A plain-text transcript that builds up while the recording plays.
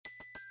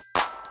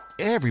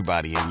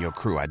Everybody in your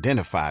crew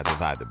identifies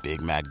as either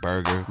Big Mac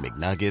Burger,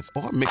 McNuggets,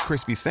 or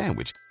McCrispy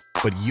Sandwich.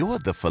 But you're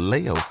the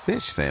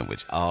Filet-O-Fish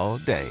Sandwich all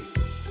day.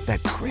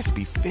 That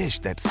crispy fish,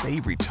 that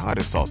savory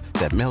tartar sauce,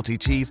 that melty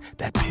cheese,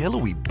 that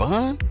pillowy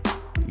bun.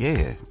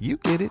 Yeah, you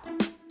get it.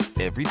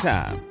 Every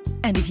time.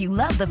 And if you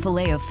love the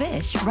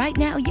Filet-O-Fish, right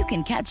now you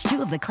can catch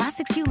 2 of the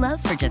classics you love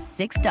for just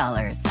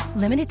 $6.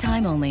 Limited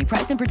time only.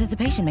 Price and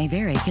participation may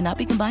vary. Cannot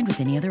be combined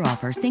with any other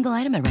offer. Single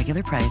item at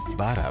regular price.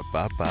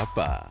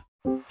 Ba-da-ba-ba-ba.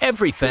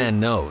 Every fan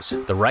knows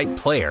the right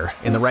player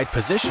in the right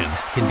position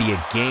can be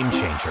a game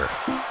changer.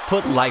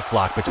 Put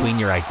LifeLock between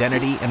your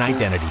identity and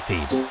identity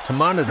thieves to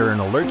monitor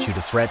and alert you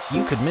to threats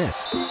you could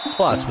miss.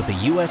 Plus, with a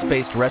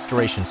U.S.-based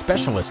restoration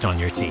specialist on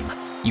your team,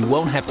 you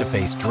won't have to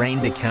face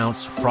drained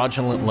accounts,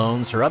 fraudulent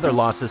loans, or other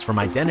losses from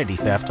identity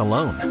theft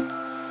alone.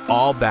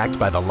 All backed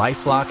by the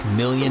LifeLock $1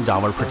 Million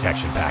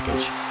Protection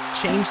Package.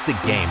 Change the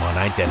game on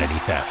identity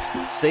theft.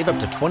 Save up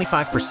to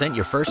 25%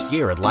 your first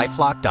year at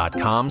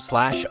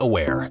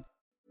LifeLock.com/aware.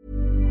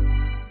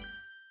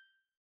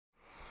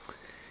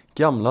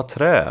 Gamla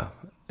trä.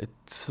 Ett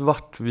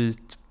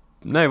svartvit...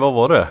 Nej, vad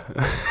var det?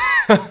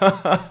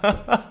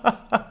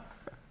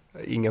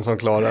 Ingen som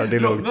klarar, det är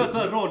lugnt.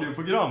 Ett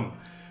radioprogram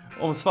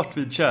om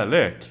svartvit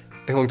kärlek.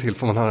 En gång till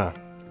får man höra.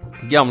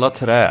 Gamla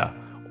trä.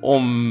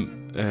 Om...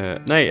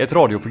 ett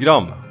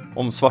radioprogram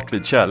om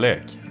svartvit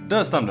kärlek.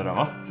 Där stämde det,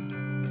 va?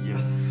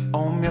 Yes.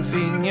 Om jag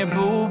finge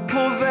bo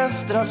på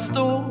Västra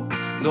Stå,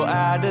 då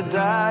är det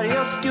där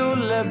jag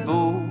skulle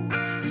bo.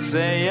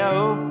 Säga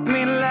upp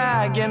min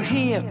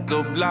lägenhet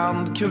och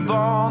bland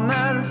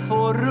kubaner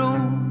få ro.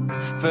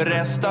 För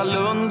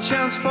Restalund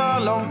känns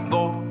för långt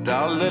bort,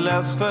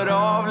 alldeles för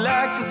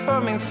avlägset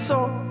för min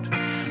sort.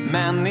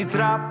 Men i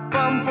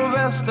trappan på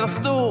Västra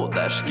Stå,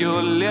 där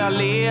skulle jag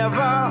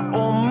leva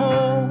och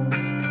må.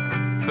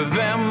 För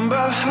vem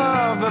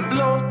behöver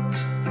blått?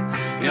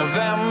 Ja,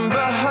 vem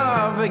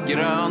behöver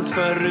grönt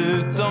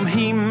förutom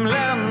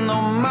himlen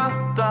och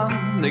mattan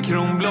där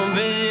kronblom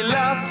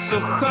vilat så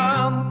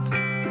skönt?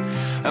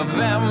 Ja,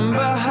 vem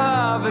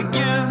behöver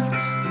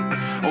gult?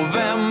 Och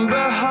vem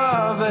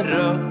behöver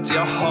rött?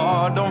 Jag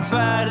har de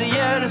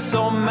färger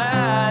som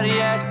är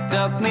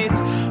hjärtat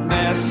mitt.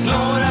 Det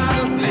slår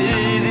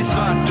alltid i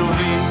svart och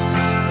vitt.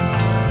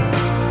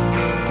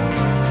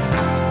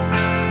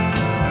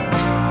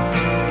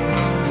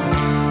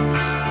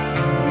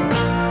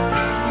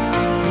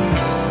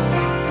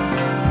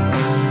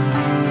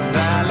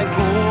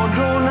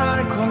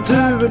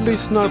 Du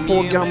lyssnar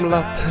på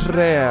Gamla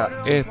Trä,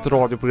 ett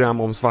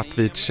radioprogram om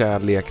svartvit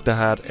kärlek. Det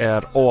här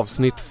är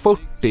avsnitt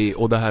 40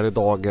 och det här är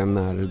dagen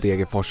när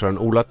Degerforsaren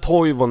Ola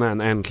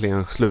Toivonen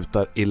äntligen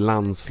slutar i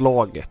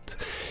landslaget.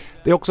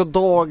 Det är också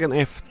dagen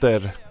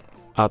efter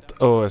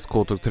att ÖSK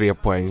tog 3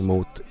 poäng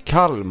mot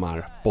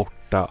Kalmar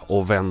borta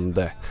och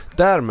vände.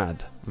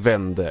 Därmed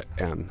vände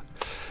en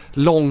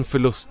lång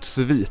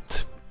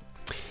förlustsvit.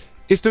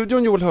 I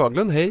studion Joel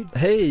Höglund, hej.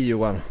 Hej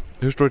Johan.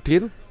 Hur står det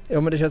till?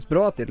 Ja, men det känns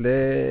bra till.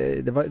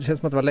 Det känns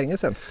som att det var länge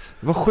sedan.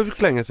 Det var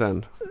sjukt länge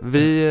sedan.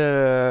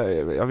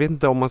 Jag vet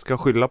inte om man ska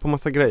skylla på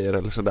massa grejer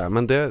eller sådär,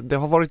 men det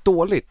har varit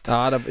dåligt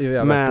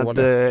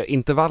med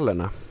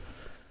intervallerna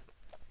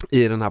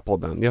i den här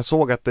podden. Jag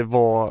såg att det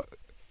var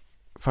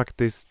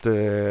faktiskt 2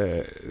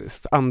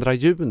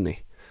 juni.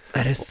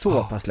 Är det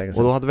så pass länge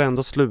sedan? Och då hade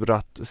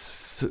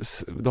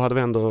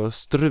vi ändå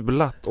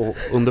strulat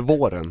under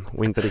våren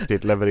och inte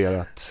riktigt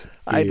levererat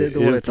i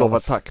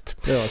utlovad takt.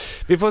 Ja.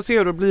 Vi får se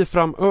hur det blir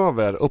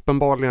framöver.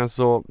 Uppenbarligen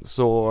så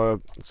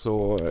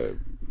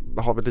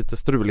har vi lite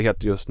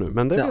strulighet just nu,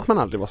 men det vet man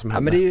aldrig vad som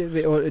händer.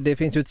 Men det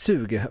finns ju ett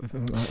sug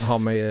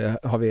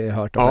har vi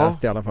hört och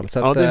läst i alla fall.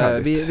 Så att,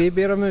 vi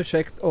ber om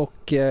ursäkt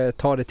och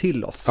tar det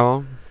till oss.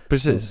 Ja,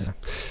 precis.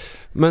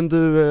 Men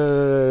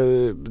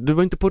du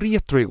var inte på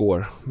retro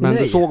igår, men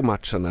Nej. Du såg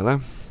matchen, eller?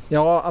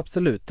 Ja,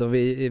 absolut. Och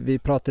vi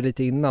pratade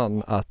lite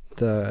innan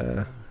att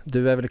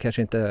du är väl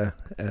kanske inte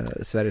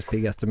Sveriges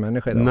piggaste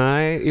människa idag.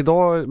 Nej,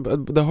 idag,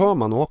 det hör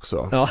man nog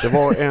också. Ja. Det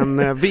var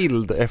en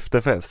vild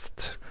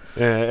efterfest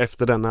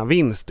efter denna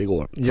vinst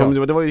igår. Som,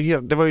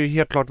 det var ju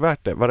helt klart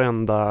värt det.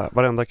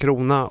 Varenda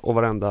krona och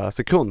varenda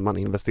sekund man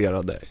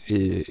investerade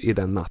i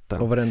den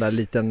natten. Och varenda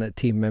liten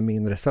timme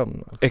mindre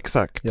sömn.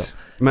 Exakt. Ja.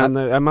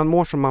 Men man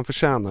mår som man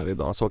förtjänar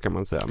idag, så kan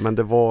man säga. Men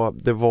det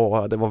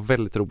var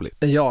väldigt roligt.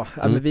 Ja,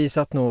 men vi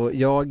satt nog...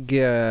 Jag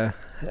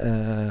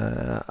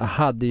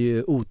hade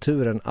ju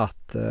oturen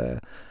att...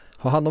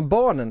 ha hand om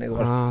barnen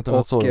igår. Det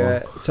var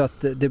så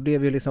att det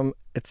blev ju liksom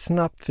ett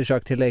snabbt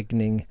försök till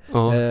läggning.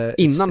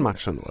 Innan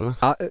matchen då, eller?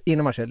 Ja,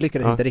 innan matchen.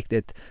 Lyckades inte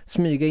riktigt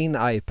smyga in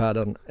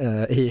iPaden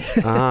i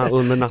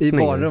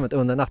barnrummet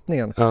under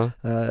nattningen.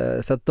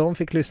 Så att de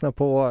fick lyssna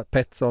på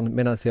Petson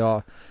medan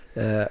jag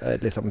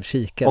liksom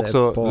kikade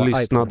också på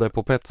lyssnade iPaden.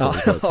 På Petson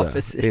så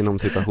att säga, inom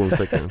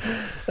citationstecken.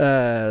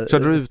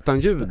 Körde du utan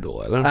ljud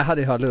då, eller? Jag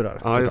hade ju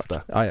hörlurar. Ja, just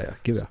det. Ja,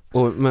 gud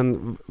ja.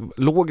 Men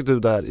låg du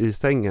där i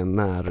sängen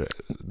när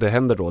det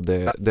händer då?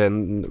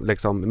 Den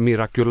liksom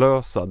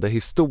mirakulösa, det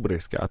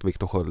historiska att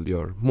Viktor Sköld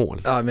gör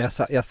mål. Ja, men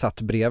jag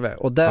satt bredvid.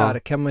 Och där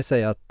kan man ju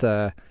säga att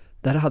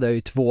där hade jag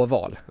ju 2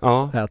 val.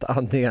 Att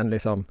antingen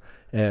liksom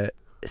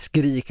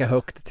skrika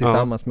högt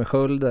tillsammans med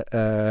Sköld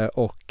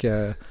och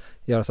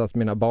göra så att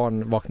mina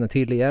barn vaknar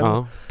till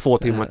igen. 2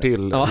 timmar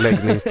till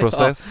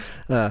läggningsprocess.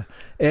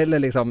 Eller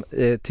liksom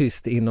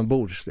tyst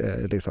inombords,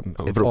 liksom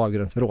ett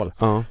avgrundsvrål.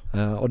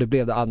 Och det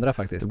blev det andra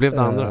faktiskt. Det blev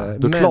det andra.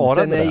 Du men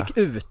klarade sen när jag det. gick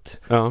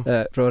ut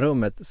från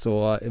rummet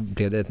så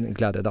blev det en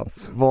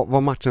glädjedans.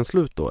 Var matchen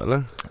slut då,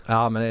 eller?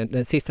 Ja, men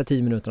de sista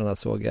 10 minuterna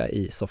såg jag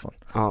i soffan.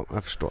 Ja,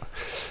 jag förstår.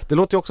 Det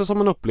låter ju också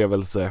som en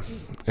upplevelse,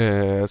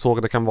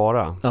 såg det kan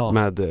vara,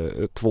 med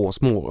 2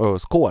 små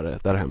skåre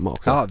där hemma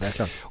också. Ja,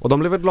 verkligen. Och de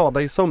blev väl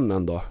glada i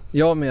sömnen då?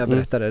 Ja, men jag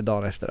berättade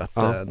dagen efter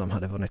att de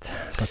hade vunnit.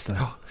 Så att,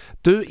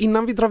 Du,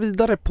 innan vi drar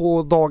vidare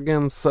på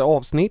dagens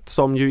avsnitt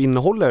som ju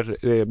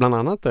innehåller bland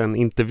annat en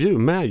intervju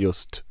med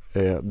just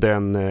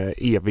den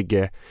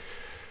evige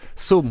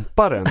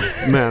sumparen,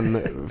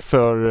 men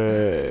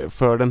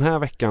för den här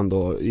veckan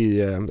då,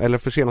 eller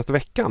för senaste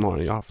veckan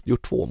har han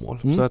gjort 2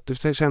 mål. Så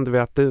att kände vi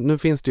att nu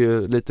finns det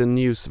ju lite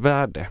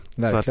newsvärde.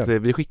 Verkligen. Så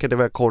att vi skickade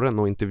iväg korren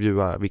och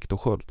intervjua Viktor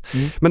Sköld.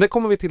 Men det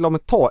kommer vi till om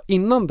ett tag.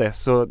 Innan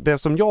dess, så det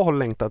som jag har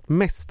längtat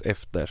mest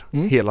efter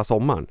hela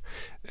sommaren,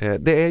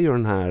 det är ju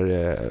den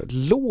här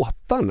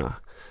låtarna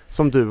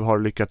som du har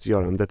lyckats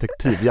göra en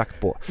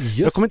detektivjakt på.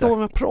 Jag kommer inte ihåg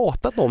om jag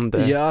pratat om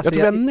det. Ja, alltså jag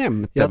tror jag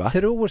nämnt det, va? Jag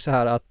tror så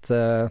här att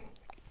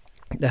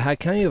det här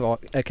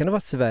kan det vara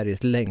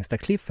Sveriges längsta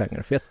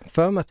cliffhanger, för jag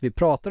för mig att vi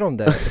pratar om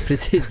det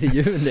precis i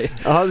juni.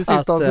 Ja, det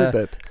sista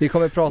avsnittet. Vi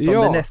kommer prata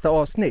om det nästa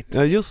avsnitt.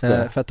 Ja, just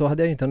det. För att då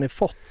hade jag inte hunnit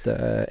fått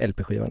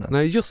LP-skivorna.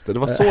 Nej, just det. Det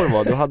var så det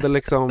var. Du hade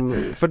liksom,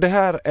 för det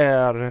här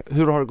är,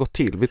 hur har det gått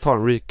till? Vi tar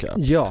en recap.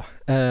 Ja,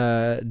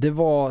 det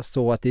var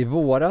så att i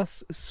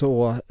våras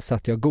så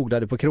satt jag och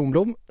googlade på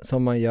Kronblom,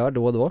 som man gör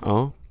då och då.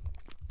 Ja.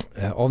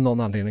 Av någon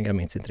anledning, jag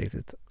minns inte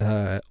riktigt.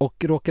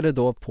 Och råkade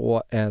då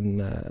på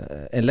en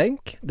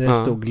länk där det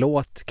stod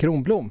låt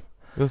Kronblom.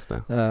 Just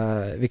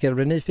det. Vilket jag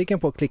blev nyfiken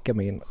på att klicka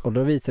mig in. Och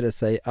då visade det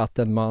sig att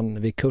en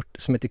man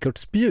som heter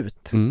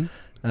Spjuth.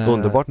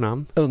 Underbart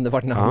namn.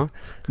 Underbart namn.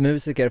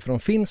 Musiker från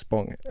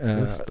Finspång.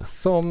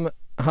 Som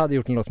hade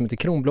gjort en låt som heter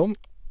Kronblom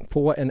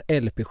på en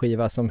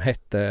LP-skiva som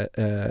hette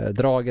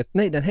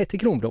den hette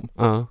Kronblom.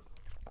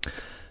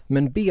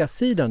 Men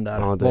B-sidan där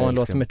var en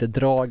låt som hette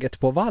Draget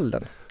på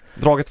vallen.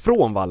 Draget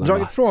från vallen.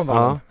 Draget från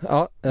vallen.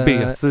 Ja.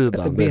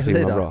 B-sidan. Det är så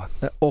himla bra.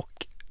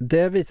 Och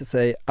det visade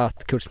sig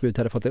att Kurt Spjuth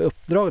hade fått ett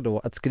uppdrag då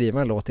att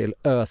skriva en låt till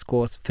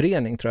ÖSKs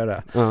förening, tror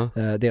jag det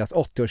är. Deras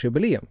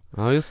 80-årsjubileum.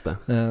 Ja, just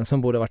det.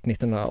 Som borde varit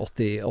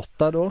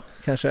 1988 då,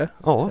 kanske.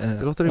 Ja,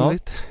 det låter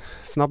rimligt.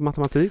 Snabb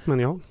matematik, men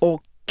ja.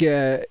 Och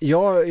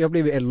jag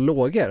blev ju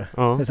elologer.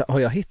 Har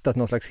jag hittat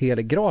någon slags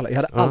helig graal? Jag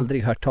hade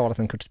aldrig hört talas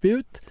om Kurt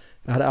Spjuth.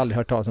 Jag hade aldrig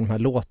hört talas om de här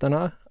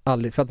låtarna.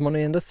 För att man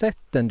har ändå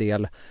sett en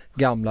del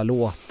gamla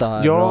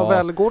låtar. Ja,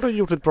 Välgård har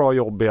gjort ett bra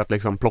jobb i att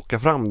liksom plocka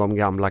fram de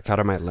gamla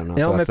karamellerna.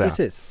 Ja, så men att säga.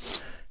 Precis.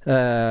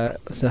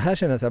 Så här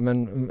känner jag så här,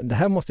 men det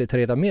här måste jag ta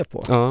reda med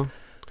på.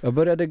 Jag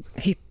började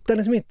hitta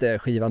liksom inte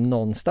skivan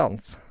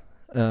någonstans.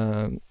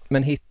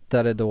 Men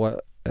hittade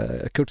då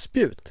Kurt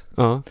Spjuth.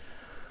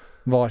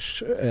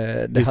 Vars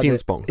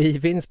i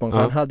Finspång.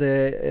 Han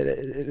hade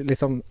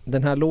liksom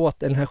den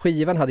här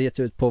skivan hade getts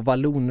ut på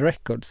Vallon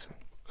Records.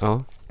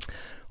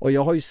 Och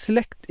jag har ju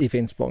släkt i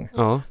Finspång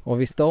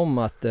och visste om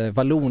att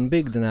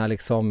Vallonbygden är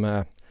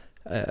liksom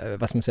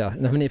vad ska man säga,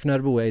 när ni från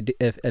Örebro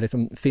är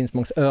liksom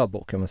Finspångs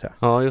öbo, kan man säga.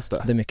 Ja, just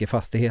det. Det är mycket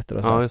fastigheter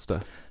och så. Ja, just det.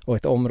 Och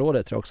ett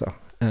område, tror jag också.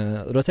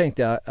 Och då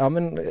tänkte jag,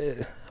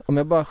 om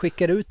jag bara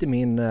skickar ut i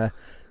min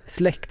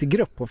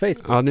släktgrupp på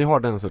Facebook. Ja, ni har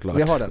den såklart.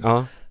 Vi har den.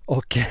 Ja.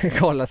 Och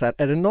kolla så här,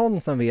 är det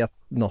någon som vet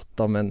något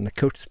om en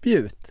Kurt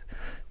Spjuth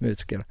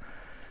musiker?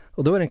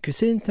 Och då är det en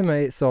kusin till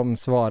mig som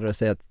svarar och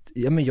säger att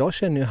men jag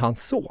känner ju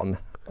hans son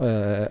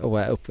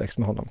och är uppväxt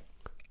med honom.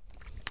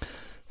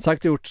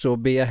 Sagt och gjort, så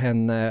ber jag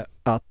henne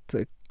att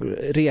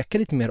reka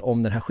lite mer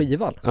om den här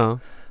skivan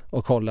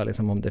och kolla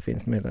liksom om det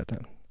finns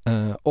med.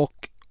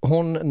 Och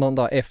hon någon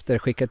dag efter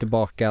skickar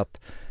tillbaka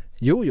att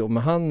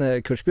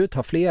men Kurt Spjuth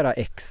har flera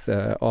ex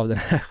av den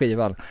här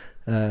skivan.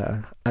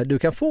 Du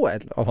kan få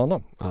ett av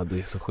honom. Ja, det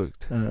är så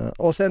sjukt.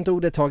 Och sen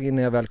tog det ett tag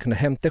innan jag väl kunde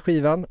hämta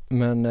skivan,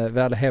 men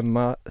väl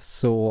hemma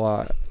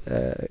så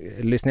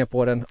lyssnade jag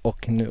på den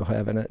och nu har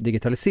jag även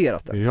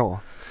digitaliserat den. Ja,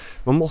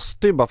 man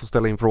måste ju bara få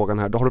ställa in frågan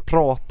här. Har du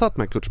pratat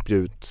med Kurt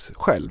Spjuth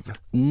själv?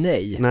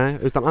 Nej,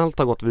 utan allt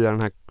har gått via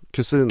den här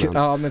kusinen.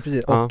 Ja, men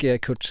precis. Och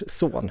Kurts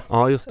son.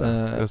 Ja, just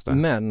det.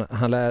 Men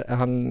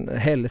han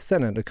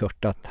hälsade ändå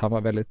Kurt att han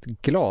var väldigt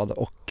glad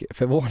och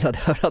förvånad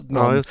över att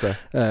någon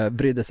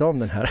brydde sig om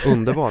den här.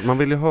 Underbart. Man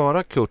vill ju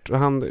höra Kurt.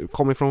 Han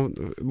kommer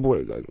från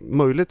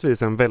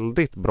möjligtvis en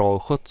väldigt bra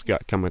skötska,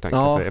 kan man ju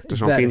tänka sig.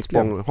 Eftersom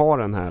Finspång har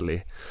en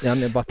härlig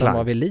men bara att han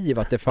var vid liv,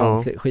 att det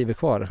fanns skivor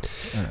kvar.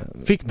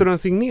 Fick du den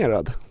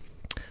signerad?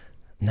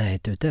 Nej,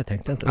 det tänkte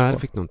jag inte på. Nej, det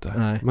fick du inte.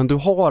 Nej. Men du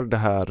har det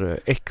här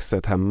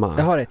exet hemma?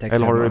 Jag har ett ex.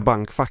 Eller har du det i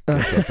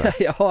bankfacket? Så att säga?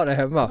 Jag har det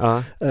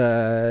hemma.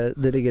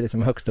 Det ligger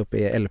liksom högst upp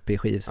i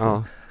LP-skivs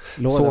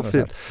Så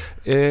fint.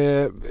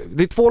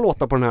 Det är 2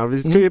 låtar på den här.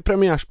 Vi ska ju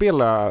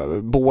premiärspela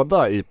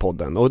båda i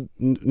podden. Och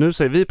nu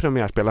säger vi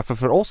premiärspela,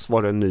 för oss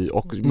var det ny.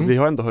 Och vi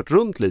har ändå hört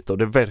runt lite. Och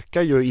det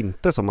verkar ju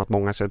inte som att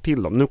många känner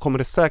till dem. Nu kommer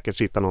det säkert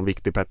sitta någon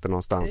viktig Petter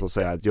någonstans och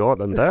säga att ja,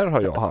 den där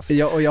har jag haft.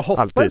 Ja, och jag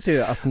hoppas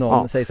ju att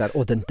någon säger så här,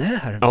 åh, den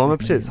där. Ja, men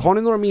precis. Har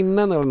ni några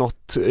minnen eller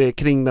något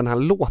kring den här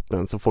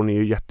låten, så får ni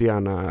ju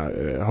jättegärna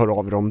höra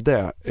av er om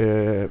det.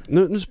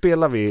 Nu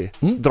spelar vi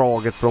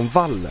Draget från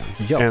vallen.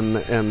 Ja.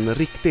 En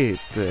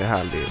riktigt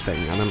härlig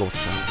dänga. Den låter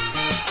så här.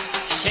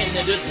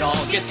 Känner du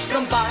draget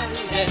från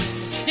vallen?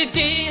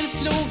 Det är en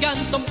slogan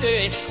som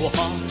ÖSK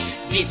har.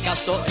 Vi ska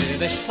stå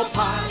överst på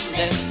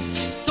pallen,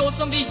 så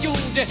som vi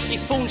gjorde i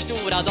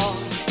fornstora dag.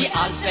 I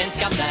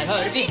allsvenskan där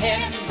hör vi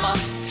hemma.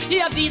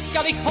 Ja, dit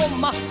ska vi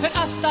komma för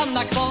att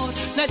stanna kvar.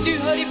 När du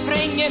hör i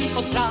frängen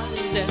och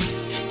trallen,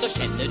 så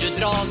känner du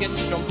draget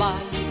från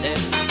vallen.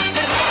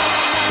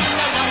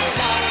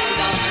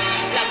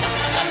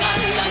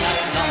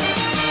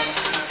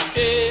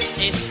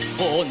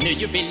 ÖSK nu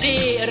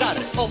jubilerar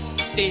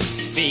 80,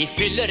 vi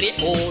fyller i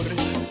år.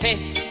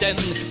 Festen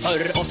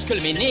för oss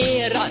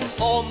kulminerar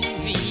om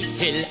vi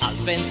till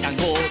allsvenskan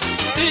går.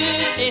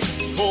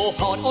 ÖSK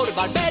har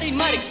Orvar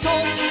Bergmark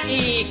som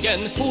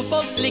egen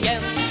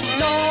fotbollslegend.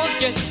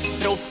 Lagets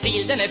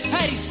profil, den är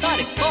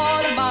färgstark,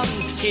 var man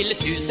till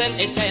 1000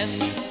 är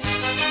tänd.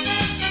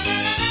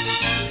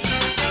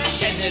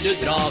 Känner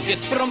du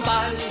draget från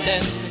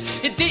vallen?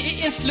 Det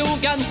är en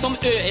slogan som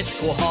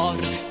ÖSK har.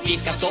 Vi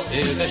ska stå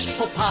överst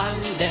på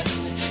pallen,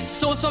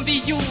 så som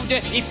vi gjorde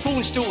i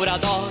fornstora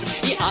dagar.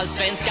 I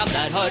allsvenskan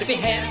där hör vi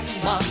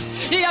hemma.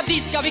 Ja,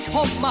 dit ska vi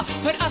komma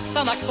för att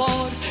stanna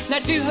kvar.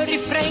 När du hör i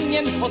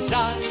frängen på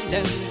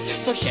trallen,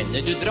 så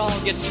känner du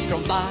draget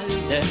från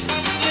vallen.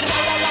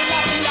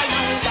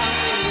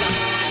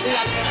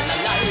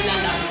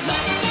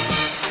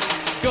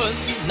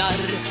 Gunnar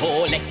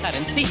på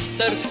läktaren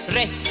sitter,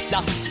 rätt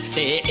plats,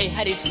 det är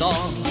här i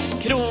stan.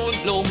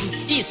 Kronblom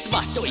i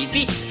svart och i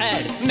vitt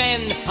är,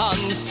 men han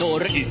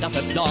står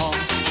utanför plan.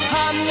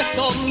 Han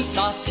som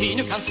staty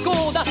nu kan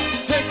skådas,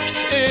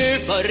 högt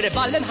över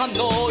vallen han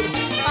når.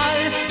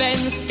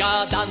 Allsvenska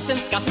dansen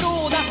ska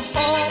trådas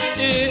av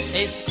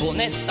ÖSK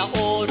nästa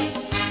år.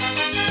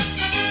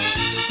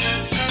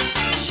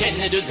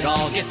 Känner du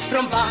draget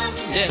från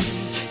vallen?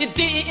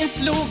 Det är en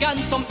slogan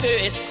som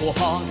ÖSK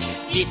har.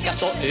 Vi ska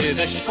stå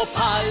överst på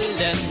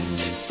pallen,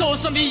 så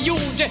som vi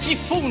gjorde i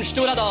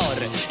fornstora dagar.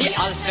 I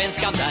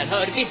allsvenskan där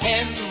hör vi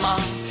hemma.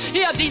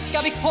 Ja, dit ska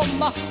vi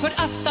komma för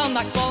att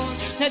stanna kvar.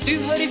 När du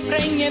hör i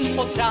frängen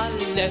på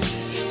trallen,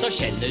 så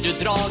känner du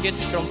draget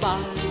från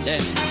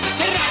vallen.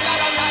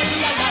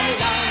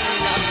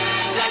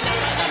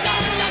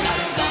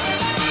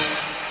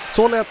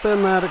 Så lät det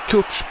när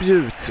Kurt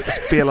Spjuth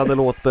spelade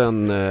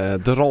låten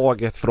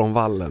Draget från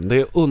vallen. Det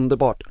är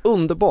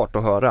underbart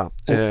att höra.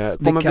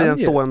 Kommer bli en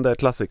stående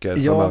klassiker.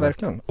 Ja,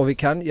 verkligen. Och det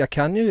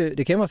kan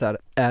ju vara så här,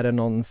 är det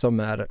någon som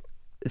är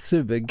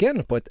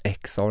sugen på ett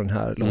ex av den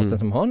här låten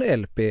som har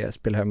en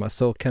LP-spel hemma,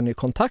 så kan ni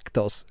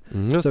kontakta oss.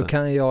 Så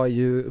kan jag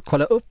ju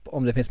kolla upp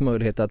om det finns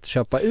möjlighet att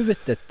köpa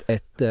ut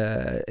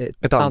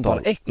ett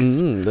antal ex.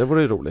 Det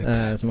vore ju roligt.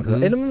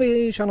 Eller om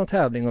vi kör någon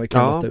tävling och vi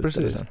kan låta ut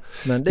det.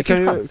 Men det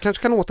kanske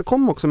kan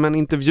återkomma också med en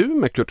intervju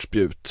med Kurt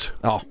Spjuth.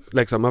 Ja.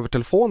 Liksom över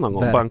telefonen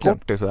och bara en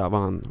kort sådär,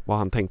 vad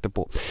han tänkte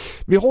på.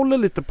 Vi håller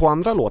lite på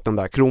andra låten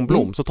där,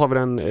 Kronblom, så tar vi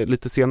den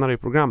lite senare i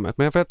programmet.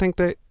 Men jag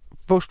tänkte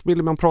först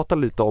ville man prata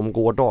lite om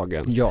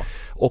gårdagen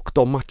och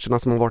de matcherna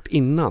som har varit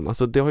innan.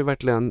 Alltså det har ju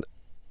verkligen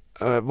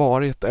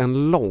varit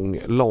en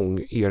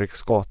lång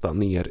Eriksgata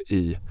ner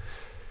i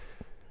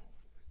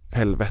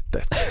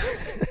helvetet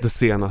de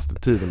senaste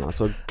tiden.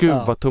 Alltså gud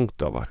vad tungt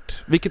det har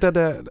varit. Vilket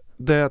är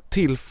det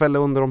tillfälle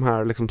under de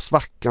här liksom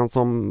svackan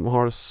som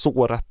har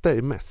sårat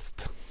dig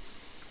mest?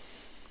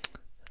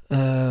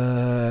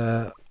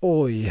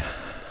 Oj,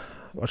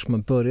 var ska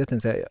man börja?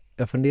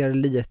 Jag funderar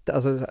lite,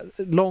 alltså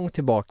långt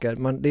tillbaka,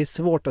 det är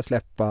svårt att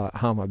släppa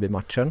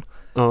Hammarby-matchen.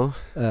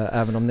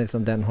 Även om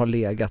liksom den har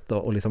legat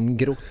och liksom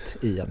grott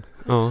i en.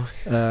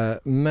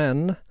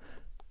 Men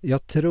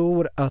jag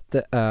tror att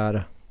det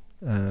är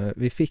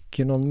vi fick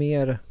ju någon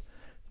mer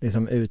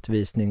liksom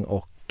utvisning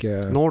och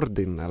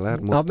Nordin eller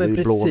mot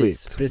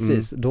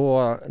precis.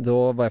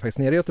 Då var jag faktiskt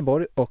nere i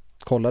Göteborg och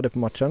kollade på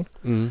matchen.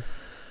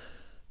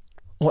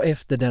 Och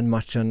efter den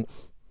matchen,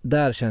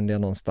 där kände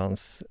jag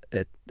någonstans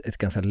ett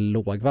ganska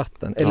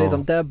lågvatten. Eller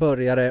liksom där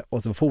började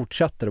och så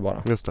fortsatte det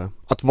bara. Just det.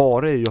 Att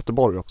vara i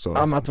Göteborg också.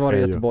 Ja, att vara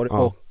i Göteborg.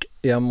 Och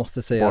jag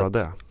måste säga bara att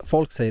det.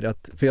 Folk säger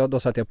att, för då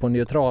satt jag på en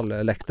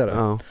neutral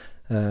läktare.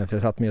 För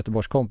jag satt med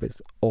Göteborgs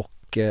kompis.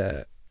 Och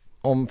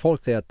om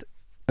folk säger att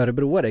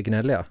Örebroare är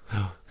gnälliga,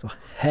 så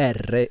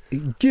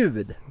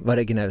herregud vad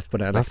det gnälls på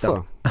den här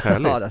läktaren.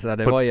 Alltså,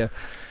 det var ju,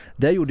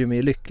 det gjorde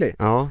mig lycklig.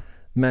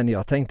 Men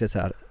jag tänkte så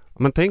här,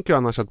 men tänk ju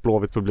annars att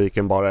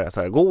Blåvitt-publiken bara är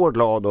så här, går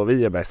glad och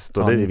vi är bäst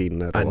och vi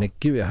vinner. Nej,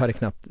 gud, jag hörde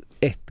knappt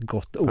ett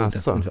gott ord. Och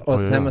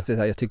sen måste jag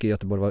säga, jag tycker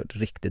Göteborg var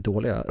riktigt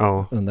dåliga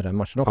under den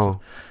matchen också.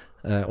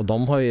 Och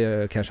de har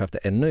ju kanske haft det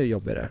ännu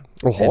jobbigare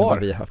än vad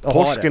vi har haft.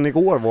 Torsken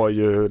igår var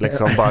ju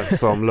liksom bara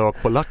som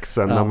lök på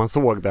laxen när man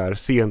såg där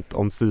sent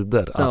om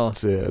sidor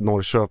att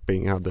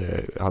Norrköping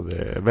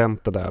hade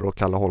vänt det där och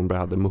Kalle Holmberg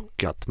hade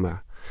muckat med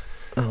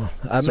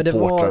men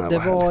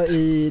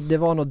det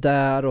var nog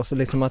där och så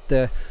liksom att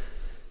det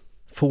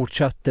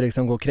fortsatte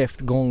liksom gå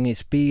kräftgång i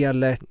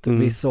spelet.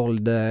 Vi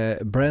sålde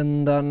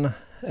Brendan.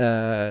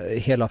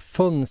 Hela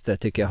fönstret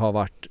tycker jag har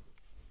varit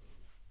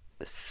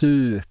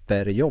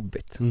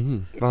superjobbigt.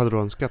 Vad hade du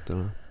önskat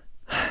då?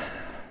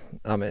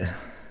 Ja, men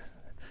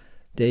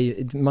det är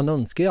ju, man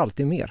önskar ju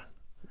alltid mer.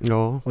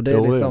 Ja. Och det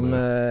är liksom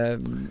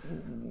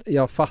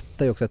jag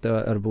fattar ju också att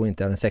Örebro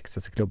inte är den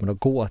sexigaste klubben att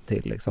gå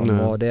till liksom.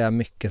 Och det är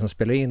mycket som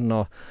spelar in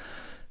och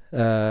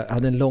jag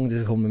hade en lång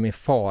diskussion med min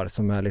far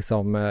som är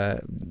liksom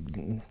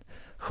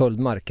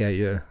Sköldmark är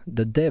ju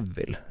the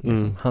devil.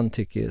 Liksom. Han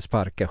tycker ju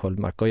sparka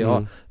Sköldmark och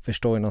jag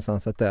förstår ju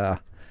någonstans att det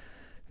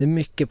är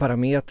mycket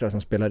parametrar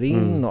som spelar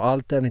in och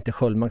allt är inte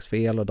Sköldmarks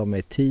fel och de är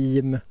ett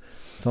team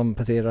som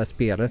passerar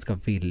spelare ska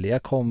vilja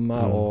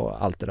komma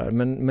och allt det där.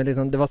 Men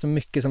liksom, det var så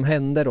mycket som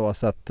hände då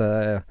så att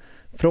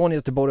från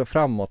Göteborg och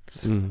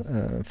framåt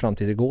fram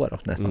till igår då,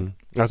 nästan.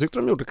 Jag tyckte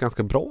de gjorde ett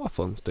ganska bra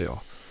fönster,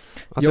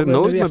 Alltså jag är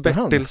nöjd med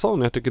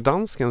Bertilsson. Jag tycker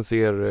dansken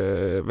ser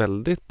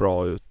väldigt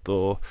bra ut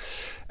och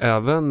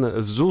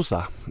även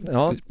Zusa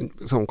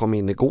som kom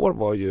in igår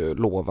var ju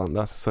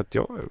lovande. Så att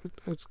jag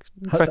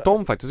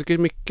tvärtom faktiskt. Jag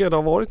tycker mycket, det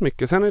har varit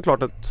mycket. Sen är det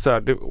klart att så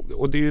här,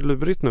 och det är ju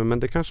lurigt nu men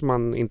det kanske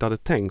man inte hade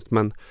tänkt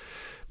men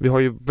vi har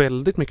ju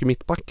väldigt mycket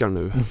mittbackar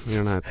nu i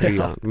den här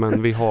trean.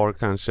 Men vi har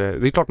kanske,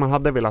 det är klart man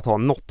hade velat ha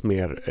något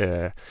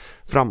mer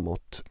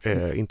framåt.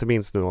 Inte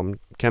minst nu om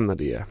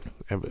Kennedy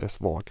är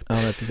svag. Ja,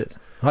 men precis.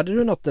 Hade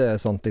du något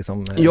sånt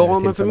liksom? Ja,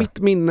 men för mitt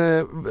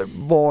minne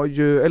var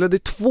ju, eller det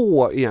är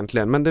två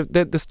egentligen, men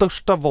det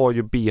största var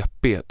ju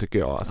BP tycker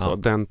jag, alltså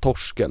den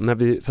torsken. När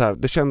vi, så här,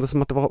 det kändes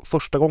som att det var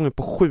första gången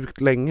på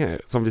sjukt länge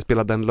som vi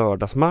spelade en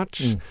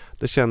lördagsmatch.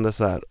 Det kändes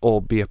så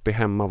här, BP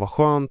hemma var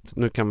skönt,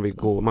 nu kan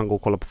man gå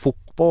och kolla på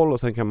fotboll och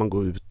sen kan man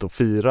gå ut och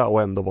fira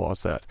och ändå vara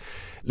så här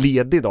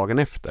ledig dagen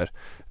efter.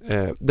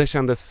 Det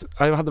kändes,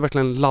 jag hade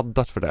verkligen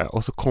laddat för det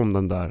och så kom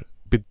den där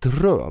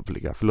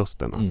bedrövliga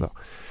förlusten alltså.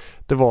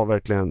 Det var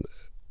verkligen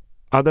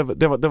det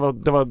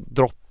var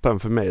droppen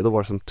för mig, då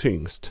var det som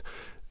tyngst.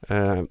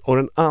 Och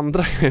den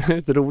andra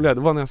lite roliga,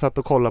 det var när jag satt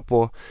och kollade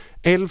på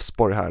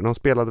Elfsborg här. De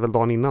spelade väl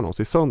dagen innan oss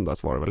i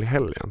söndags var det väl i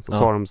helgen. Så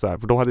sa de så här,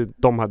 för då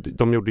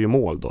de gjorde ju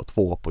mål då,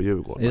 2 på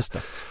Djurgården. Just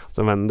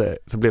det.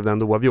 Så blev det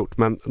ändå oavgjort.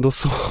 Men då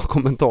sa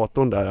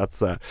kommentatorn där att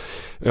så här,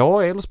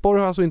 Elfsborg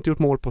har alltså inte gjort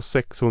mål på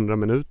 600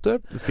 minuter.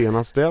 Det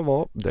senaste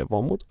det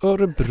var mot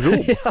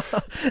Örebro.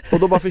 Och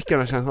då bara fick jag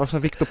den känslan, alltså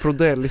Victor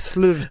Prodell i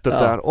slutet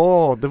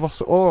där. Det var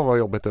så, vad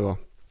jobbigt det var.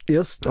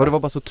 Just det. Och det var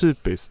bara så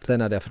typiskt.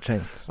 Den hade jag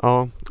förträngt.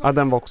 Ja,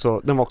 den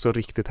var också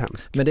riktigt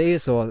hemsk. Men det är ju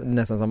så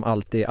nästan som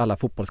alltid alla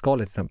fotbollsskalor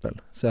till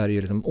exempel. Så är det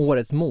ju liksom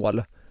årets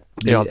mål.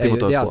 Det är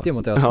alltid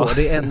mot ÖSK.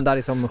 Det är enda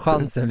liksom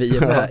chansen vi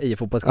är med i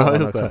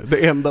fotbollsskalan också.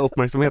 Det enda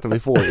uppmärksamheten vi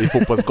får i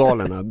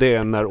fotbollsskalorna det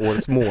är när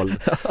årets mål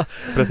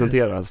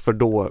presenteras, för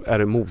då är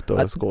det mot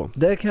ÖSK.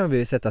 Där kan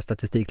vi sätta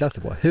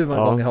statistikklasser på. Hur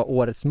många gånger har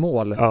årets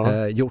mål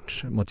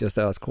gjorts mot just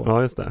ÖSK?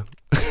 Ja, just det.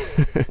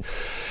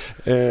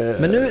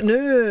 Men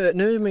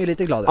nu är man ju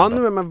lite gladare. Ja,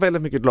 nu är man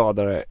väldigt mycket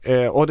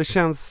gladare. Och det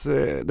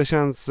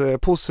känns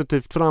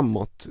positivt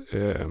framåt.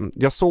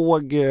 Jag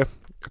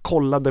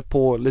kollade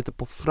lite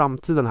på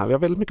framtiden här. Vi har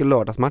väldigt mycket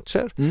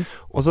lördagsmatcher.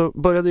 Och så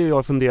började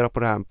jag fundera på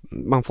det här.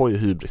 Man får ju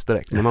hybris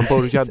direkt. Men man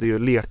började ju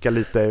leka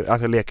lite.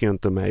 Alltså jag leker ju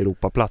inte med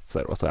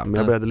Europaplatser och så här, men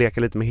jag började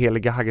leka lite med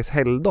Heliga Hagges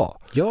helgdag.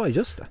 Ja,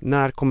 just det.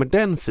 När kommer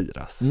den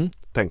firas?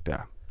 Tänkte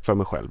jag för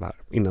mig själv här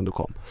innan du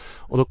kom.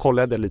 Och då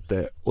kollade jag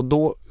lite. Och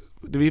då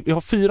vi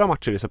har 4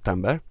 matcher i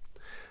september.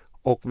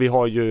 Och vi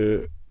har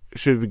ju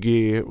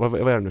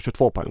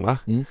 22 poäng, va?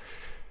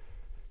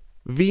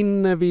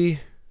 Vinner vi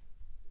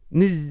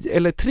 9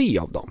 eller 3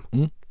 av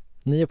dem?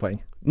 9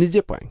 poäng.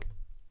 9 poäng.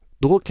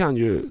 Då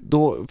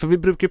för vi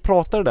brukar ju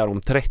prata det där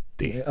om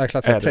 30. Ja,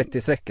 klassiska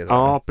 30-strecket.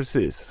 Ja,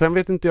 precis. Sen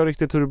vet inte jag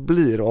riktigt hur det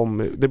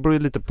blir det beror ju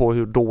lite på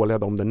hur dåliga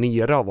de där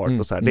nere har varit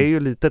och så här. Det är ju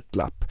lite ett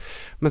lapp.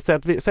 Men säg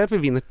att vi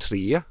vinner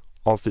 3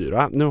 av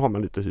 4. Nu har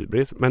man lite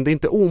hybris, men det är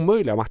inte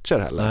omöjliga matcher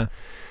heller. Nej.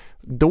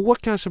 Då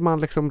kanske man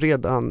liksom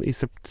redan i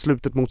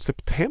slutet mot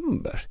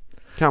september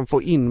kan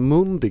få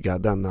inmundiga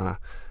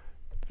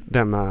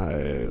denna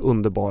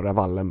underbara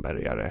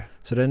Wallenbergare.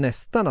 Så det är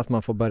nästan att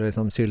man får börja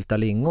liksom sylta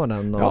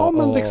lingonen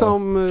och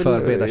liksom,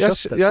 förbereda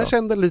köttet. Jag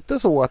kände lite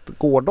så att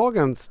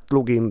gårdagen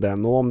slog in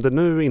den, och om det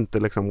nu inte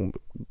liksom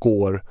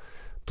går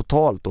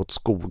totalt åt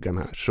skogen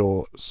här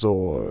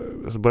så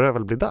börjar det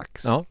väl bli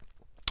dags. Ja.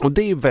 Och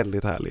det är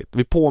väldigt härligt.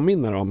 Vi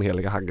påminner om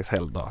Heliga Hagges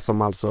helgdag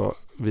som alltså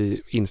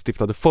vi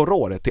instiftade förra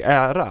året till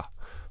ära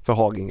för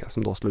Haginge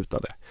som då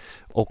slutade.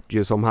 Och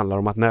som handlar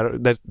om att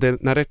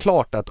när det är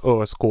klart att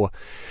ÖSK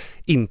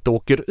inte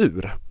åker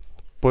ur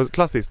på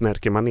klassiskt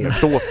Närke-manér,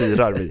 då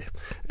firar vi.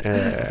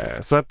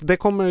 Så att det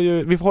kommer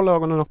ju, vi får hålla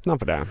ögonen öppna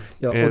för det.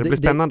 Ja, det blir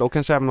spännande och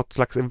kanske även något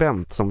slags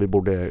event som vi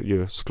borde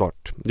ju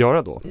såklart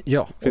göra då.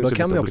 Ja, och då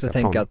kan vi också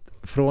tänka att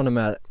från och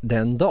med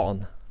den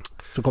dagen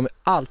så kommer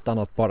allt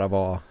annat bara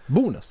vara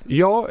bonus.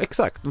 Ja,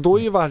 exakt. Då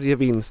är ju varje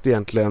vinst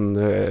egentligen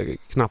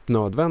knappt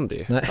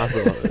nödvändig.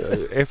 Alltså,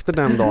 efter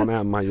den dagen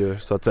är man ju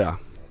så att säga,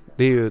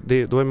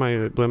 då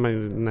är man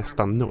ju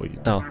nästan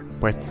nöjd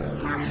på ett sätt.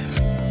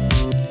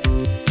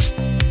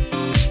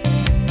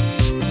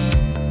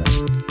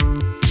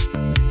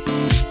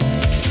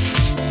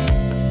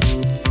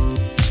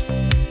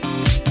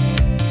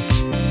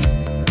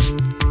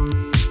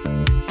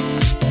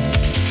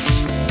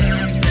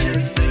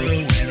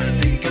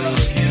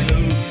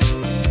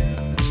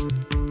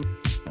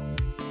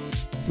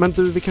 Men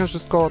du, vi kanske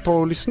ska ta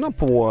och lyssna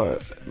på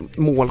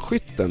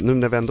målskytten nu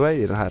när vi ändå är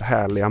i det här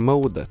härliga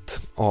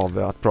modet av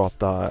att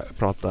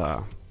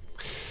prata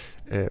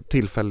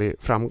tillfällig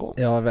framgång.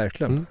 Ja,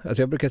 verkligen.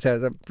 Alltså jag brukar säga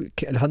att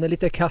han är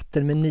lite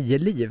katten med 9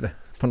 liv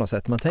på något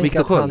sätt. Man tänker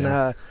Victor att Sköld,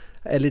 han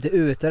är lite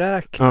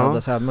uträknad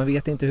och så här. Man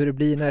vet inte hur det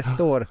blir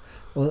nästa år.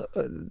 Och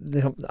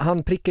liksom,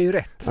 han prickar ju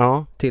rätt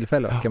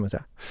tillfälle kan man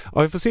säga.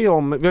 Ja, vi får se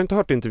om, vi har inte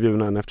hört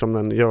intervjun än eftersom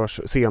den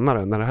görs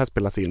senare när det här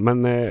spelas in.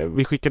 Men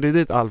vi skickade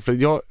dit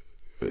Alfred. Jag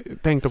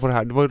tänkte på det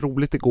här, det var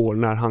roligt igår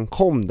när han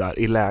kom där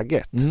i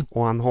läget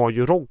och han har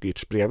ju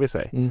Rogic bredvid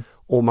sig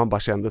och man bara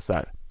kände så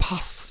här,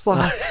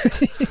 passa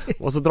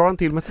och så drar han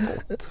till med ett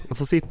skott och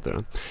så sitter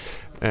den.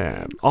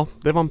 Ja,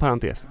 det var en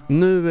parentes.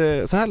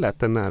 Nu, så här lät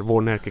det när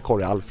vår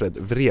närkekorre Alfred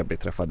Vreby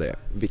träffade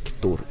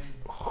Victor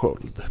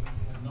Sköld.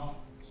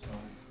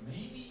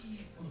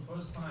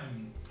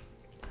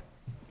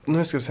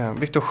 Nu ska vi säga,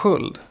 Victor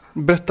Sköld,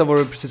 berätta vad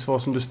det precis var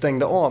som du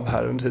stängde av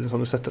här under tiden som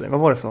du sätter dig. Vad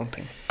var det för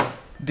någonting?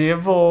 Det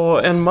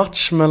var en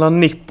match mellan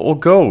NIP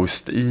och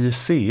Ghost i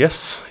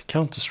CS,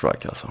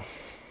 Counter-Strike alltså.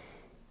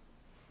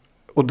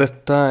 Och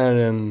detta är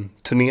en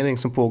turnering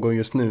som pågår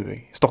just nu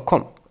i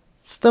Stockholm.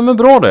 Stämmer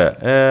bra det.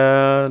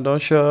 De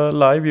kör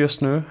live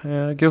just nu.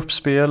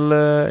 Gruppspel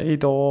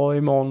idag,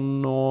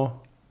 imorgon och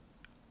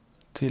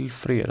till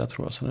fredag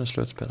tror jag, sen är det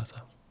slutspelet.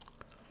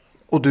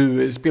 Och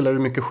du spelar du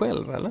mycket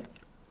själv eller?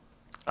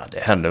 Ja, det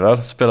händer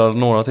väl. Spelar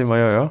några timmar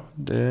gör jag.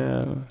 Det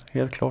är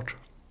helt klart.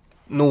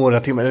 Några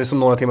timmar, är det som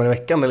några timmar i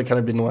veckan eller kan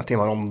det bli några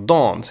timmar om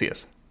dagen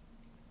ses?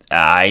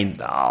 Nej,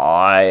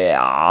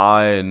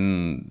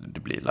 det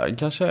blir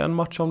kanske en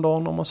match om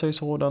dagen om man säger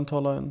så. Den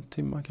talar en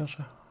timme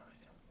kanske.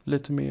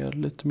 Lite mer,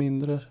 lite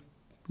mindre.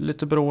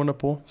 Lite beroende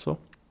på så.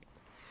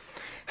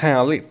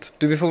 Härligt.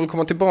 Du, vi får väl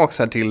komma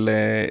tillbaka här till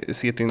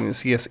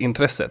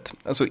CS-intresset.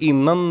 Alltså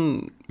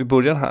innan vi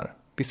börjar här.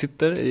 Vi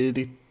sitter i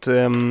ditt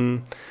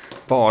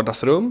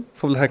vardagsrum.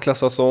 Får väl här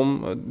klassas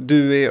som.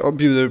 Du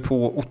bjuder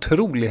på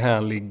otroligt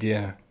härlig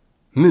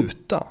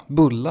muta,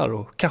 bullar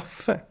och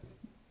kaffe.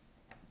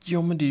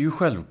 Ja, men det är ju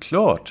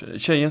självklart.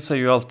 Tjejen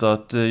säger ju alltid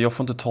att jag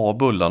får inte ta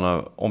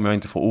bullarna om jag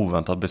inte får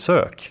oväntat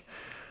besök.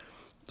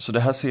 Så det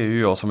här ser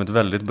ju jag som ett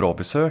väldigt bra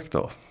besök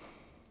då.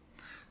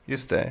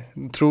 Just det.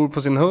 Jag tror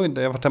på sin höjd,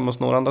 jag har varit hemma hos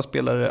några andra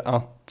spelare,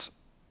 att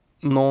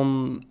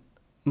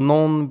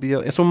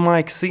jag tror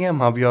Mike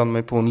Semha bjöd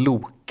mig på en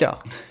Loka.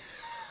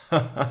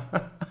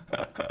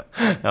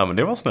 Ja, men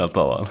det var snällt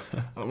av han.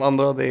 De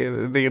andra,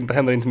 det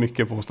händer inte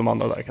mycket på hos de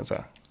andra där kan jag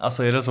säga.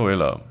 Alltså är det så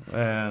illa?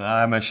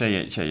 Nej, men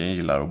tjejen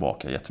gillar att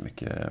baka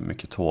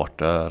jättemycket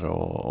tårtor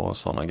och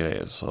sådana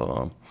grejer.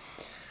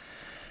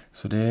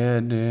 Så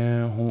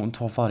det hon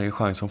tar varje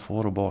chans hon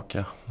får att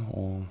baka.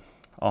 Och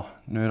ja,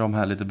 nu är de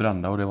här lite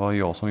brända och det var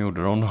jag som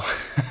gjorde dem då.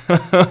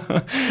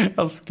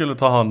 Jag skulle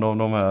ta hand om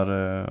de här.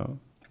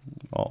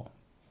 Ja,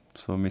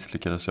 så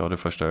misslyckades jag det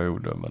första jag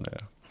gjorde. Men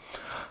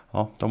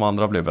de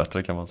andra blev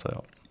bättre kan man säga.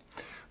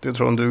 Jag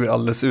tror att du är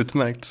alldeles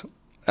utmärkt.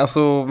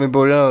 Alltså, vi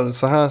börjar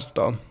så här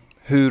då.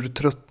 Hur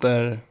trött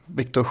är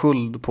Victor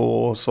Sköld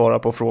på att svara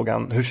på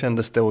frågan, hur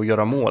kändes det att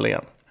göra mål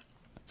igen?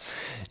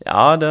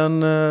 Ja,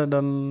 den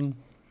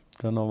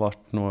har varit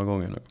några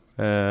gånger nu.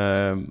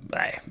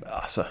 Nej,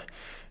 alltså,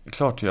 det är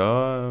klart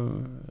jag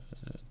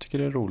tycker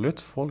det är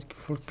roligt.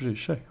 Folk bryr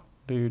sig.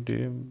 Det är ju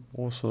det.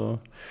 Och så,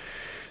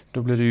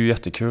 då blir det ju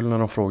jättekul när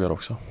de frågar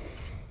också.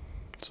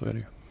 Så är det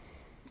ju.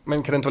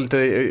 Men kan det inte vara lite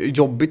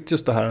jobbigt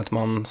just det här att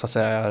man så att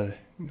säga är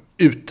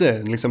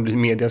ute, liksom blir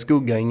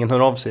mediaskugga, ingen hör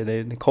av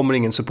sig, det kommer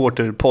ingen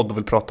supporterpodd och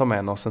vill prata med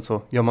en och sen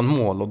så gör man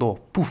mål och då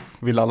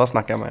vill alla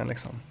snacka med en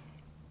liksom.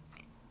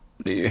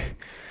 Det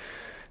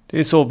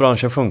är så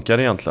branschen funkar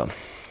egentligen,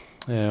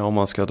 om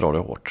man ska dra det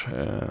hårt.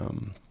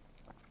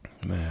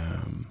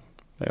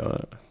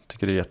 Jag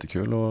tycker det är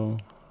jättekul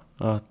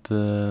att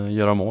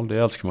göra mål, det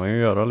älskar man ju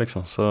att göra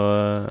liksom. Så,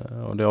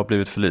 och det har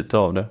blivit för lite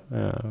av det.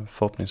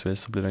 Förhoppningsvis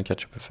så blir det en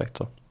catch-up-effekt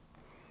då.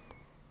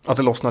 Att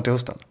det lossnar till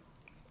hösten?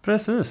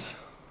 Precis.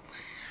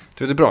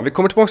 Det är bra, vi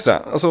kommer tillbaka till det.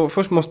 Alltså,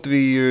 först måste vi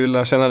ju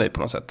lära känna dig på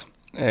något sätt.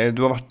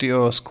 Du har varit i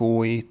ÖSK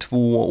i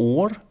 2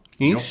 år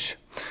ish. Ja.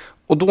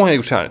 Och då har jag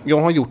gjort så här.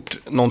 Jag har gjort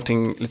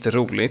någonting lite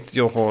roligt.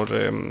 Jag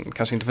har,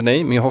 kanske inte för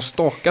dig, men jag har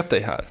stakat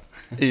dig här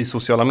i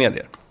sociala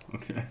medier.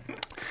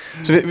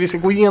 Så vi ska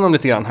gå igenom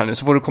lite grann här nu,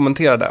 så får du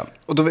kommentera det.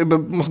 Och då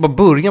måste bara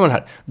börja med det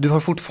här. Du har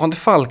fortfarande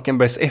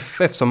Falkenbergs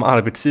FF som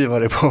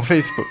arbetsgivare på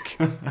Facebook.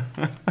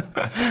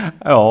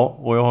 Ja,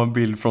 och jag har en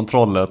bild från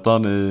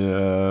Trollhättan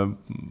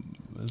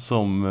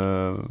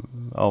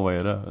vad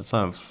är det? Så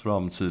här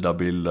framsida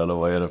bild eller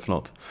vad är det för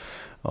något?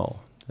 Ja,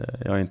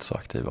 jag är inte så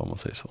aktiv om man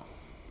säger så.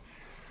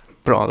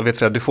 Bra, då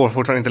vet vi att du får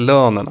fortfarande inte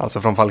lönen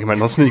alltså från Falkenberg.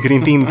 De smyger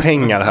inte in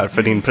pengar här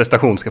för din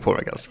prestation ska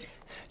påverkas.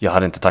 Jag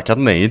hade inte tackat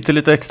nej till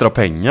lite extra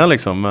pengar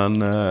liksom, men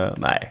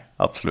nej,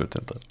 absolut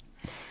inte.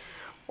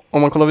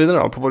 Om man kollar vidare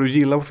då, på vad du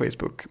gillar på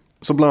Facebook,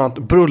 så bland annat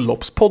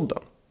Bröllopspodden.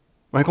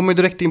 Man kommer ju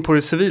direkt in på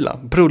det civila.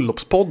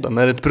 Bröllopspodden,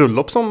 är det ett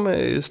bröllop som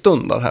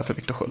stundar här för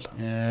Viktor Sköld?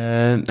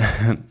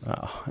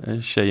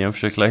 Tjejen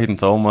försöker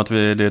hinta om att det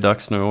är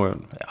dags nu. Och,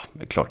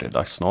 det är klart det är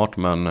dags snart,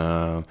 men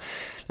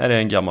det är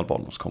en gammal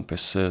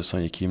barndomskompis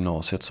som gick i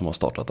gymnasiet som har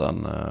startat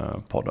den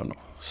podden då.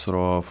 Så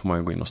då får man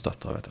ju gå in och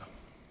stötta, vet du.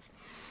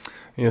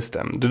 Just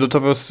det. Då tar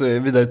vi oss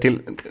vidare till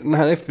den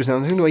här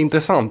FB-sidan som var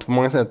intressant på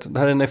många sätt. Det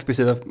här är en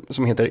FB-sida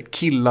som heter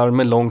Killar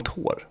med långt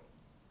hår.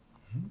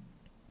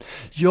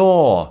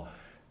 Ja!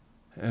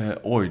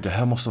 Det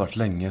här måste varit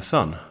länge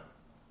sedan.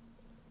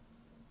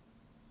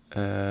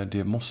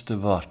 Det måste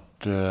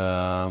varit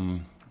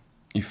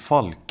i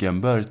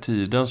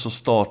Falkenberg-tiden så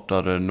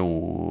startade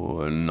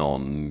nog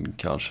någon,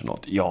 kanske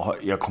något.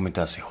 Jag kommer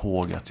inte ens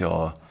ihåg att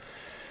jag...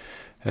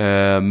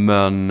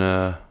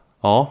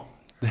 ja...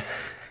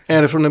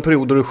 Är det från en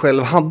period då du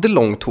själv hade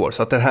långt hår,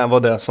 så att det här var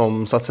det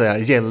som så att säga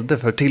gällde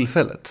för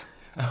tillfället?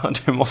 Ja,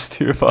 det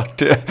måste ju varit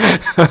det.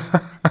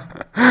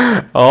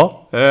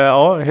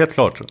 Ja, helt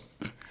klart.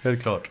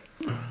 Helt klart.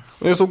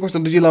 Och jag såg också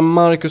att du gillar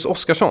Marcus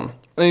Oskarsson.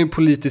 Han är ju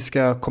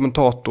politiska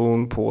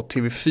kommentatorn på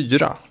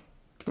TV4.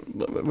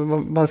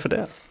 Varför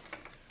det?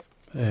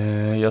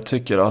 Jag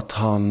tycker att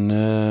han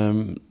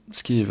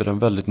skriver en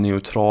väldigt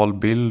neutral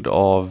bild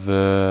av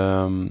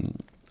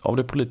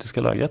det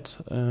politiska läget.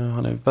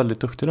 Han är väldigt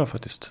duktig där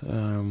faktiskt.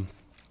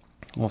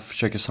 Och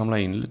försöker samla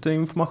in lite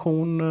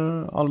information,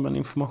 allmän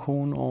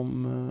information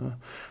om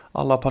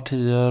alla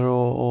partier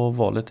och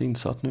vara lite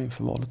insatt nu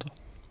inför valet då.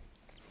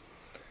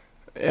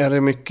 Är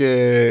det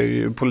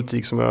mycket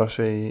politik som rör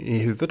sig i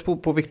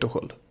huvudet på Viktor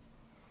Sköld?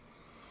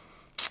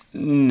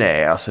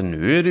 Nej, alltså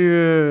nu är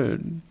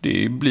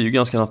det blir ju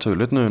ganska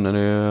naturligt nu när det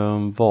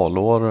är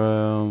valår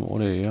och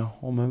det är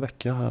om en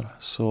vecka här.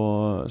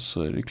 Så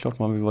är det klart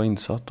man vill vara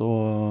insatt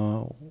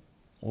och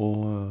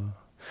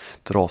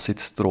dra sitt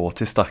strå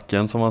till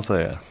stacken som man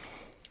säger.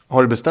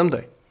 Har du bestämt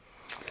dig?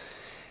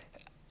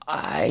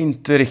 Nej,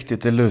 inte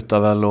riktigt. Det lutar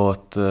väl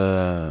åt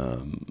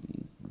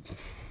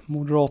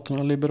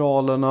Moderaterna,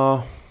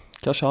 Liberalerna,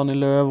 kanske Annie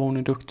Lööf, hon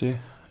är duktig.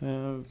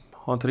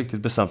 Har inte riktigt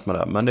bestämt med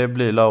det, men det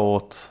blir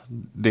åt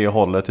det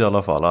hållet i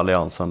alla fall,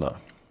 alliansen där.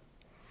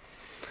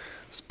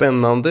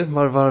 Spännande.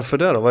 Varför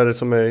det då? Vad är det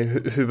som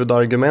är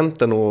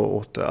huvudargumenten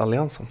åt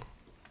alliansen?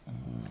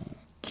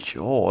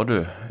 Ja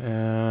du,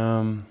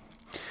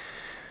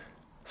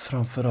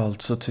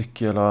 framförallt så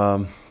tycker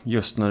jag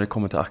just när det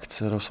kommer till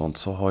aktier och sånt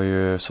så har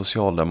ju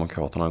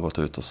Socialdemokraterna gått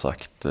ut och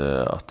sagt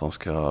att de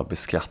ska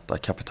beskatta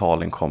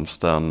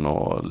kapitalinkomsten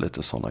och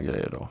lite sådana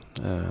grejer då.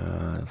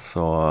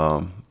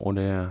 Och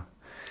det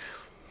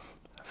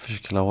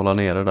försöker hålla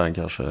nere den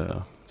kanske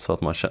så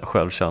att man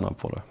själv tjänar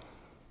på det.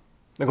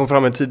 Jag kom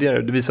fram med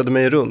tidigare, du visade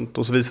mig runt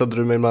och så visade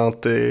du mig bland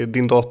annat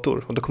din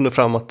dator. Och då kom det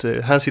fram att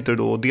här sitter du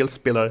då och dels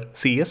spelar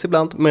CS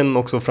ibland men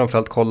också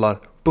framförallt kollar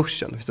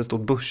börsen. Finns det ett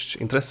stort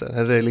börsintresse?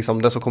 Är det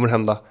liksom det som kommer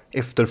hända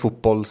efter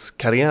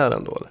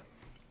fotbollskarriären då eller?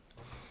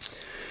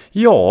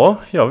 Ja,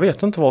 jag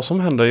vet inte vad som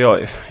händer.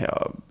 Jag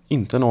har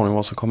inte en aning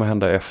vad som kommer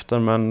hända efter,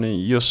 men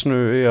just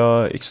nu är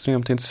jag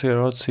extremt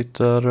intresserad.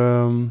 Sitter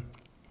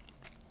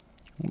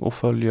och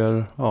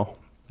följer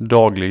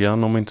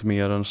dagligen, om inte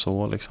mer än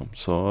så liksom.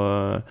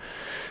 Så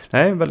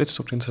nej, väldigt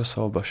stort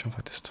intresse av börsen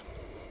faktiskt.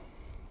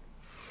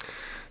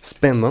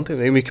 Spännande,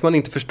 det är mycket man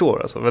inte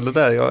förstår alltså. Väl det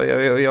där,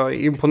 jag är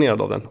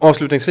imponerad av den.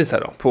 Avslutningsvis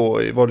här då,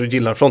 på vad du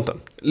gillar fronten.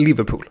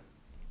 Liverpool.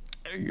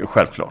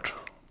 Självklart.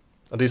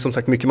 Ja, det är som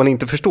sagt mycket man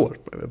inte förstår.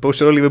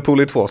 Börsen och Liverpool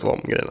är två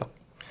sådana grejerna.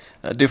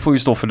 Det får ju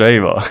stå för dig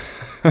va?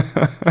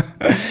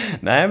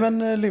 Nej,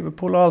 men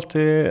Liverpool har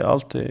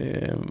alltid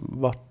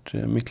varit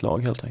mitt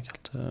lag helt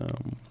enkelt.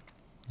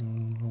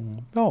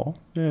 Ja,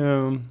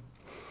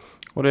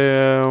 och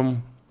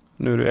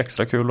nu är det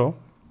extra kul då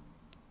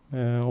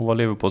att vara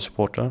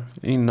Liverpool-supporter.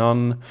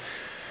 Innan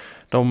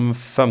de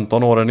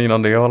 15 åren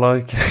innan det har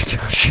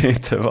kanske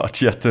inte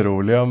varit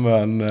jätteroliga,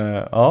 men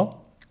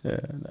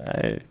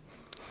nej,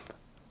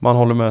 man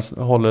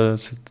håller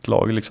sitt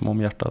lag liksom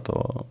om hjärtat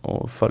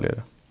och följer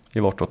det i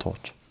vart och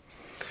torrt.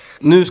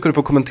 Nu ska du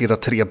få kommentera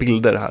 3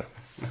 bilder här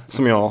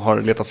som jag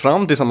har letat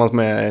fram tillsammans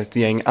med ett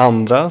gäng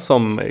andra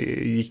som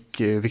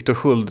gick Viktor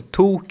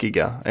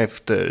Sköld-tokiga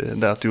efter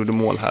det att du gjorde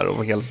mål här och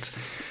var helt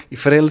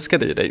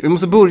förälskade i dig. Vi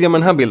måste börja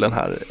med den här bilden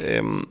här.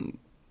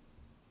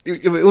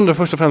 Jag undrar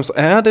först och främst,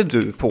 är det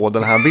du på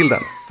den här bilden?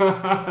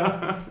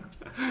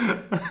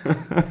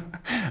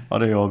 Ja,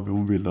 det är jag på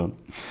bilden.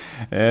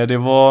 Det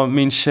var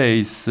min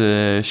tjejs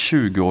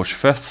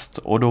 20-årsfest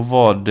och då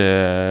var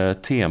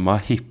det tema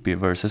hippie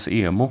versus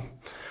emo.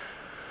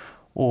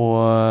 Och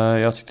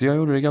jag tyckte jag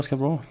gjorde det ganska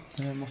bra,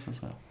 det måste jag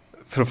säga.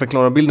 För att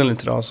förklara bilden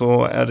lite då,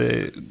 så är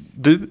det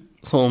du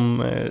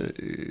som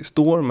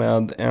står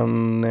med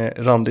en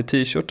randig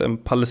t-shirt, en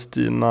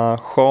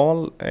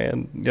Palestina-sjal.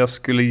 Jag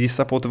skulle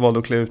gissa på att du valde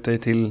att klä ut dig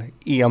till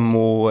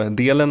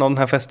emo-delen av den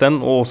här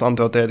festen, och så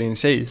antar jag att det är din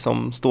tjej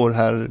som står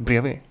här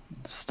bredvid.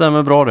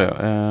 Stämmer bra det.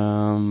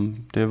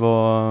 Det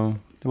var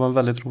en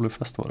väldigt rolig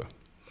fest var det.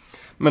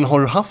 Men har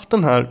du haft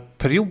den här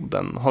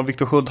perioden? Har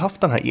Viktor Sköld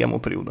haft den här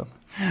emo-perioden?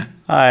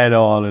 Nej, det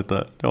har han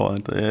inte.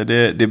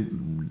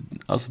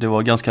 Det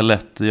var ganska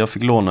lätt. Jag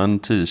fick låna en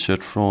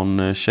t-shirt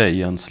från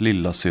tjejens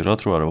lilla syra,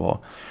 tror jag det var.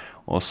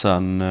 Och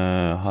sen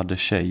hade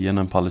tjejen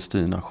en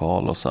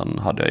Palestina-sjal och sen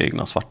hade jag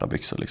egna svarta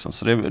byxor liksom.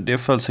 Så det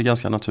föll sig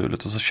ganska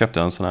naturligt. Och så köpte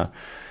jag en sån här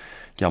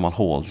gammal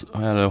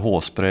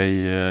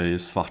hårspray i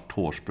svart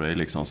hårspray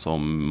liksom,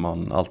 som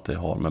man alltid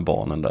har med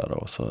barnen där,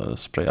 och så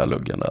sprayade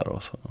luggen där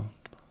och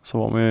så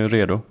var man ju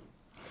redo.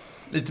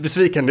 Lite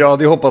besviken, jag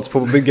hade hoppats på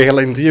att bygga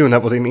hela intervjun här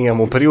på din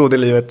emo-period i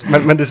livet,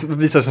 men det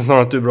visar sig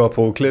snarare att du är bra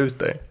på att klä ut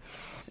dig.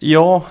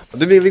 Ja.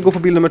 Vi går på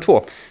bild nummer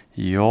 2.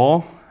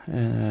 Ja,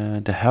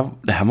 det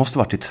här måste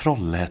varit i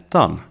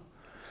Trollhättan.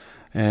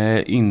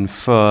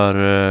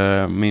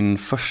 Inför min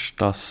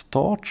första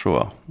start,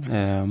 tror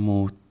jag,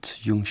 mot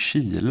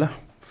Ljungskile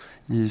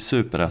i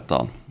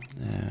Superettan.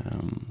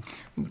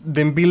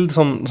 Det är en bild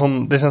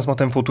som det känns som att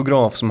det är en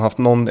fotograf som haft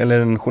någon, eller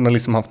en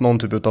journalist som haft någon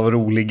typ av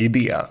rolig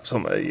idé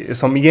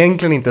som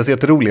egentligen inte är så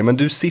jätterolig, men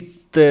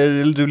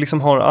du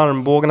liksom har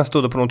armbågarna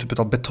stödda på någon typ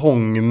av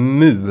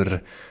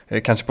betongmur,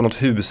 kanske på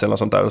något hus eller något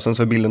sånt där, och sen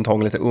så är bilden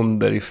tagen lite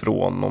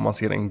underifrån och man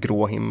ser en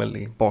grå himmel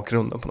i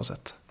bakgrunden på något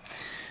sätt.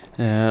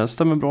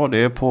 Stämmer bra, det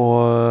är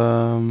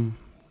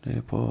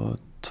på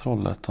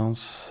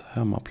Trollhättans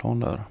hemmaplan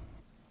där.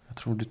 Jag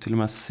tror du till och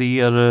med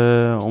ser,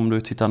 om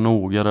du tittar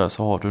noga där,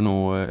 så har du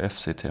nog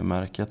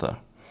FCT-märket där.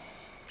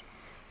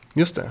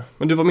 Just det.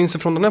 Men du, vad minns du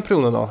från den här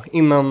perioden då?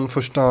 Innan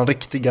första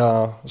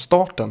riktiga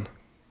starten?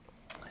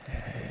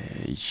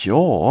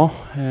 Jag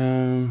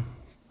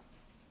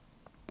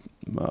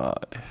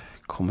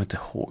kommer inte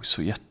ihåg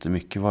så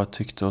jättemycket vad jag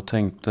tyckte och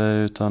tänkte,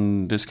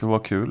 utan det skulle vara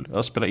kul.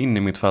 Jag spelade in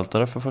i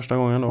mittfältare för första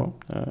gången då.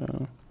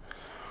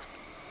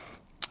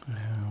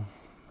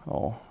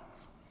 Ja.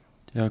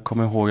 Jag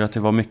kommer ihåg att det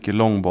var mycket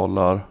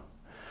långbollar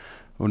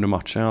under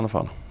matchen i alla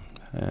fall.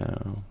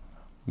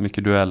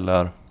 Mycket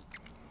dueller.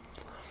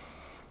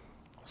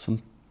 Så,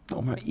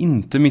 om jag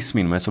inte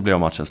missminner mig så blev jag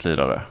matchens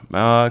lirare.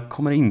 Men jag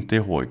kommer inte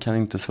ihåg, kan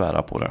inte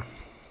svära på det.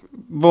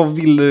 Vad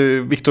vill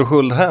du, Viktor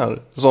Sköld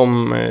här?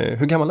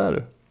 Hur gammal är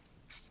du?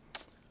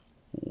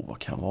 Vad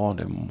kan det vara?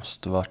 Det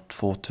måste varit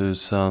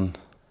 2009,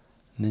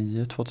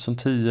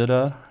 2010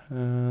 där.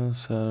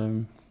 Så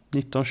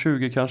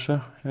 19-20 kanske.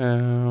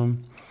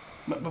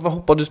 Vad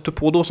hoppades du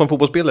på då som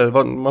fotbollsspelare?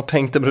 Vad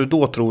tänkte du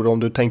då, tror du, om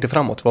du tänkte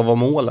framåt? Vad var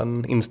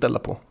målen inställda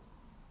på?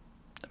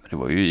 Det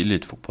var ju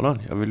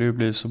elitfotbollen. Jag ville ju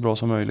bli så bra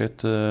som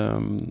möjligt.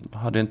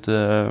 Hade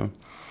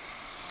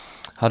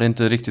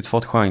inte riktigt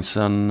fått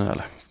chansen.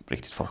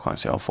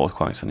 Jag har fått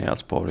chansen i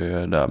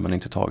Älvsborg där, men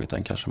inte tagit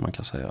den, kanske man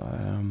kan säga.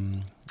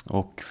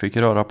 Och fick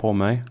röra på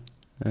mig.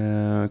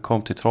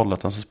 Kom till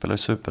Trollhättan, så spelade i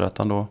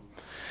Superettan då.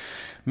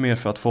 Mer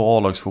för att få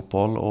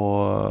A-lagsfotboll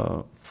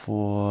och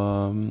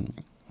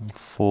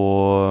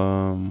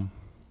få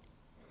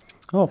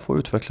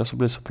utvecklas och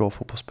bli så bra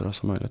fotbollsspelare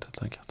som möjligt,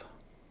 helt enkelt.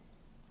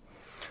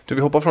 Du,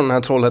 vi hoppar från den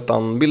här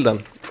Trollhättan-bilden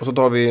och så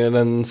tar vi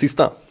den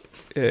sista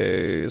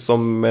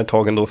som är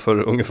tagen då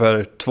för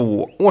ungefär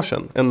 2 år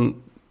sedan. En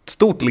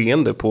stort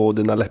leende på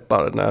dina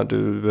läppar när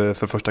du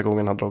för första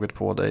gången har dragit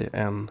på dig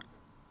en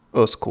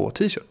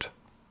ÖSK-t-shirt.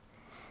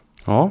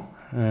 Ja,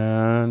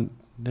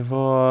 det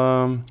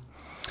var...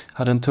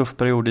 hade en tuff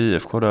period i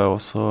IFK där,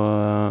 och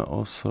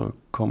så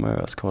kom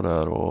ÖSK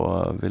där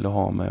och ville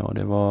ha mig, och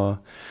det var...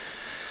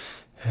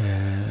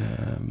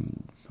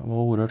 jag var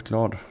oerhört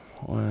glad.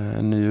 Och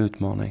en ny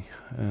utmaning.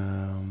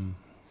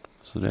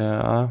 Så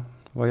jag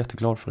var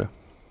jätteglad för det.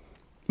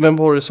 Vem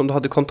var det som du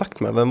hade kontakt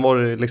med? Vem var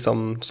det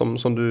liksom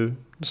som du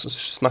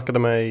snackade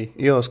med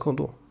i ÖSK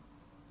då?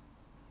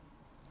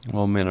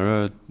 Vad menar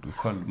du?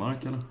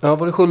 Sköldmark eller? Ja,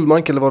 var det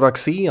Sköldmark eller var det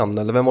Axén?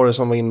 Eller vem var det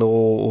som var inne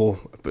och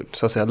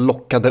så att säga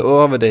lockade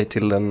över dig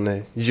till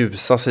den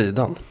ljusa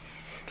sidan?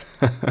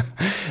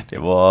 det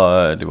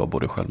var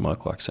både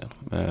Sköldmark och Axén.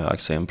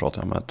 Axén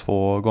pratade jag med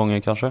 2 gånger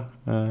kanske.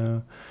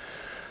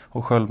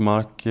 Och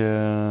Sköldmark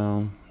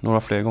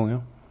några fler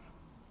gånger.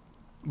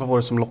 Vad var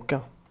det som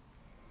lockade?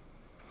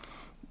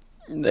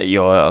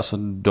 Ja, alltså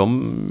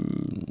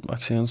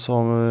Axén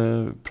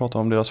som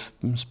pratade om deras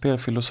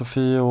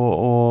spelfilosofi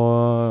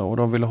och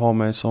de ville ha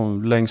mig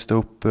som längst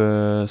upp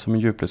som en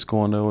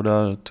djupledsgående, och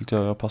där tyckte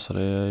jag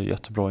passade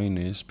jättebra in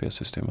i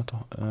spelsystemet då.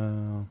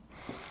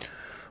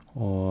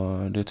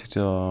 Och det tyckte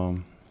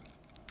jag,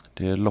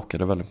 det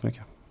lockade väldigt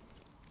mycket.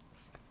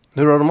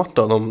 Hur har de varit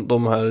då,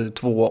 de här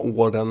 2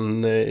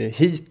 åren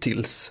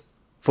hittills,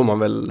 får man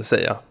väl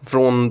säga?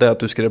 Från det att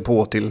du skrev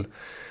på till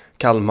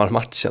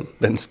Kalmar-matchen?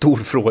 Det är en stor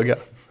fråga.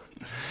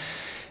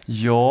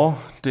 Ja,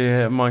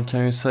 man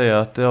kan ju säga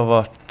att det har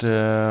varit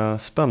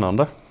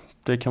spännande.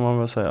 Det kan man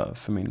väl säga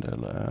för min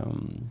del.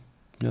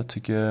 Jag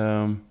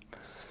tycker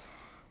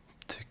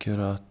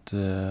att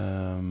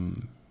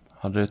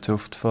hade det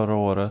tufft förra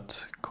året.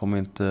 Kom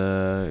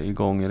inte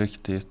igång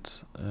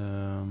riktigt.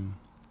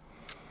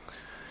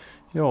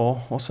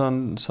 Ja, och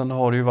sen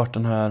har det ju varit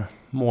den här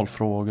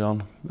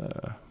målfrågan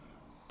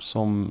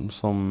som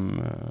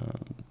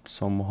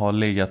har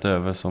legat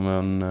över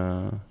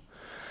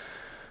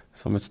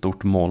som ett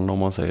stort moln, om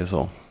man säger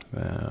så.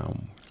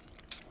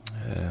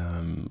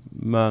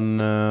 Men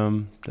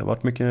det har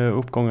varit mycket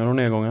uppgångar och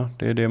nedgångar.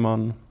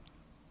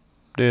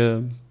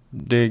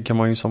 Det kan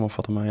man ju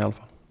sammanfatta med i alla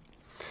fall.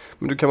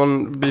 Men kan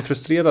man bli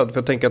frustrerad? För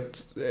jag tänker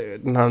att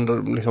den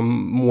här liksom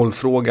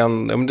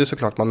målfrågan, ja, men det är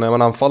såklart, när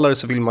man anfaller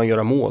så vill man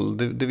göra mål,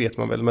 det vet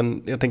man väl.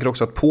 Men jag tänker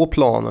också att på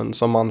planen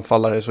som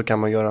anfallare så kan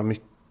man göra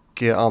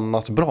mycket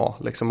annat bra.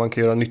 Liksom man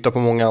kan göra nytta på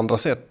många andra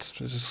sätt,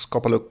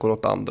 skapa luckor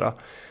åt andra.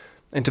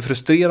 Är inte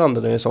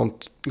frustrerande när det är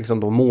sånt liksom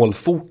då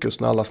målfokus,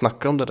 när alla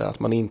snackar om det där, att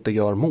man inte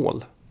gör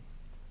mål?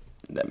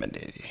 Nej, men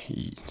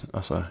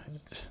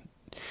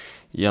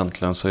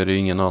egentligen så är det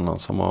ingen annan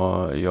som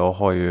jag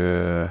har ju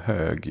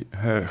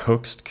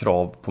högst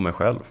krav på mig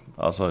själv.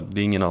 Alltså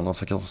det är ingen annan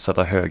som kan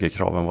sätta högre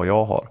krav än vad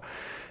jag har.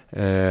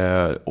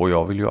 Och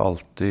jag vill ju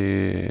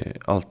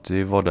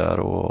alltid vara där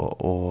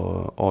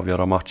och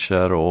avgöra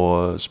matcher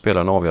och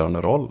spela en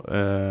avgörande roll.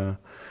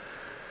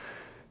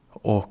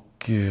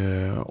 Och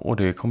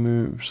det kommer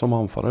ju som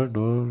anfallare,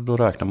 då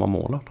räknar man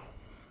målen.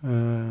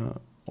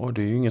 Och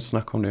det är ju inget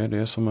snack om det. Det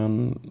är som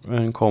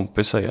en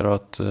kompis säger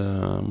att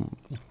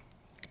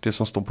det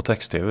som står på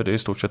text-tv, det är i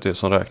stort sett det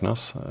som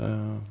räknas.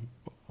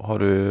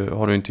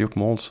 Har du inte gjort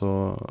mål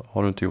så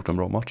har du inte gjort en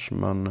bra match.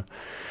 Men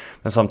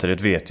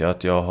samtidigt vet jag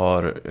att jag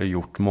har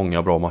gjort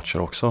många bra matcher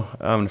också.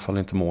 Även ifall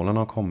inte målen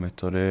har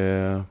kommit. Och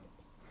det...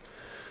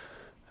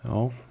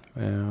 Ja.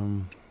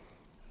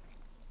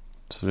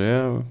 Så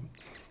det...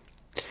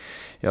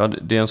 Ja,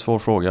 det är en svår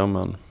fråga,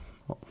 men...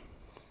 Ja.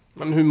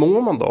 Men hur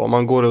mår man då? Om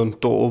man går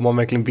runt och man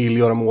verkligen vill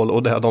göra mål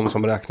och det är de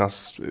som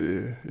räknas.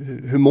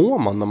 Hur mår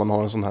man när man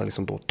har en sån här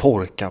liksom då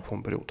torka på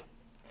en period?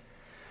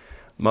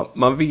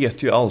 Man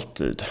vet ju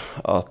alltid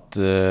att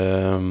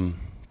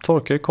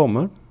torkar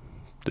kommer.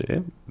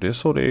 Det är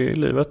så det är i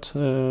livet.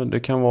 Det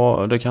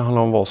kan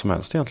handla om vad som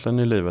helst egentligen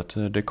i livet.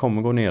 Det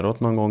kommer gå neråt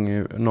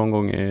någon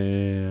gång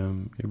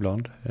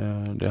ibland.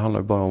 Det handlar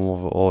ju bara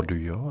om vad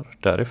du gör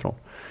därifrån.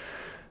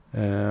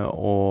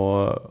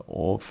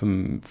 Och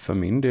för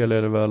min del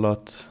är det väl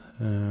att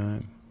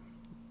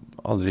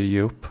aldrig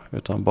ge upp,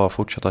 utan bara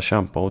fortsätta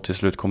kämpa, och till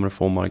slut kommer du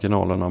få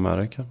marginalerna med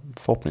dig,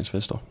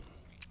 förhoppningsvis då.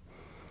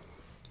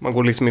 Man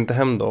går liksom inte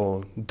hem då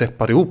och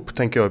deppar ihop,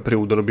 tänker jag, i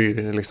perioder och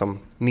blir liksom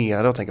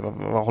nere och tänker,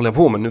 vad håller jag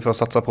på med? Nu får jag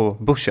satsa på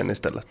börsen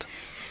istället.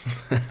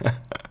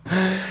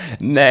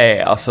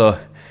 Nej, alltså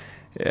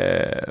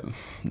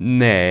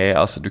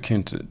du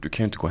kan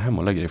ju inte gå hem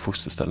och lägga dig i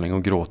fosterställning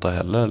och gråta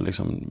heller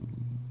liksom.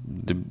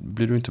 Det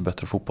blir du inte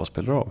bättre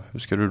fotbollsspelare av. Hur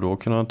ska du då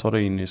kunna ta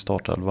dig in i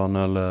startelvan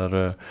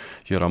eller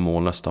göra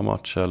mål nästa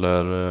match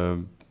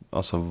eller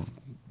alltså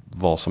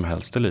vad som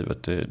helst i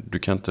livet? Du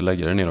kan inte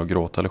lägga dig ner och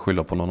gråta eller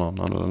skylla på någon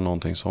annan eller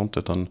någonting sånt,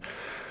 utan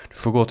du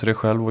får gå till dig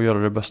själv och göra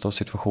det bästa av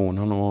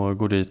situationen och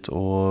gå dit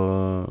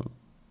och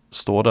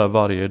stå där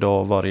varje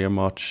dag, varje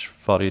match,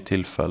 varje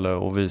tillfälle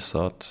och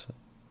visa att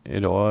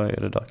idag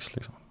är det dags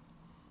liksom.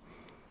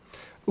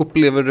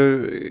 Upplever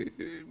du,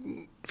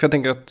 för jag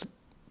tänker att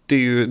det är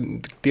ju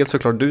dels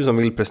såklart du som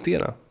vill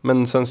prestera,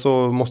 men sen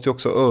så måste ju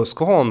också ÖSK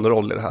ha en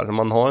roll i det här. När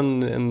man har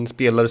en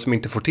spelare som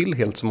inte får till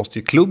helt, så måste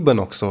ju klubben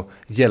också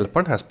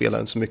hjälpa den här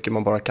spelaren så mycket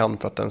man bara kan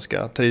för att den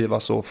ska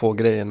trivas och få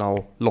grejerna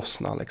att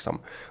lossna liksom.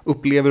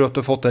 Upplever du att du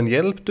har fått den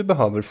hjälp du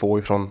behöver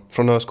få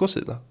från ÖSKs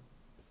sida?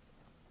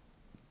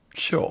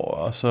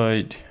 Ja, alltså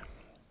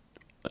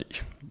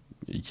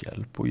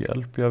hjälp.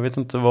 Jag vet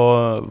inte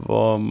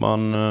vad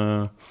man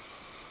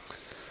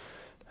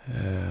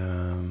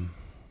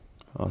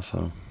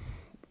alltså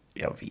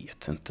jag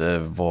vet inte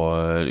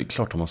det är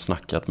klart de har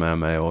snackat med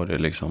mig och det är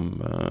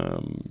liksom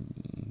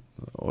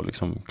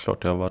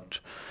klart det har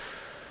varit,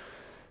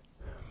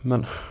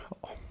 men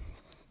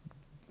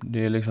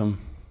det är liksom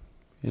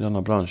i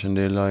denna branschen,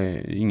 det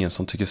är ingen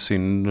som tycker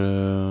synd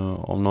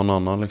om någon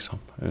annan liksom,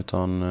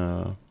 utan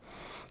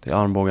det är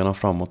armbågarna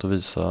framåt och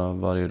visa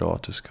varje dag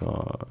att du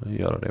ska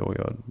göra det, och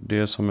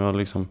det som jag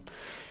liksom,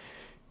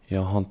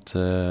 jag har inte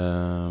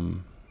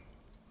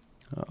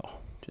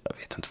jag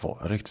vet inte vad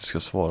jag riktigt ska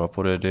svara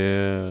på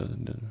det.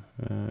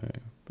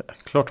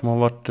 Klart de har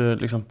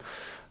varit liksom,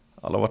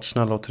 alla har varit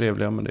snälla och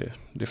trevliga, men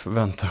det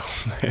förväntar jag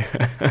mig.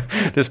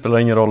 Det spelar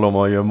ingen roll om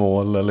man gör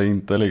mål eller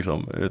inte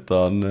liksom,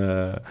 utan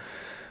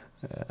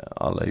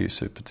alla är ju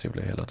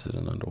supertrevliga hela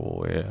tiden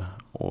ändå,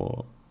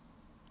 och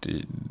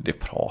det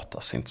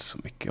pratas inte så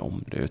mycket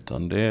om det,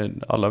 utan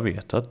alla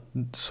vet att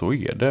så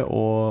är det,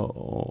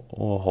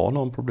 och har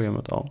någon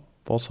problemet, ja,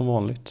 var som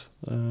vanligt.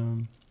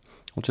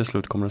 Och till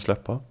slut kommer det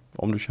släppa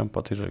om du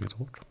kämpar tillräckligt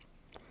hårt.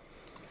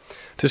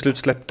 Till slut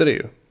släppte det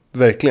ju.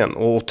 Verkligen,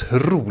 och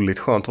otroligt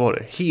skönt var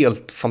det.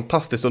 Helt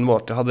fantastiskt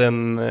underbart. Jag hade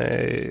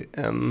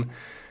en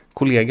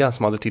kollega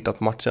som hade tittat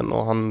på matchen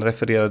och han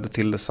refererade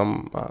till det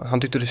som,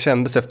 han tyckte det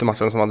kändes efter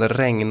matchen som hade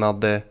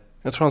regnade,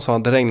 jag tror han sa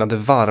att det regnade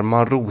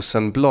varma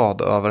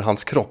rosenblad över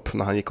hans kropp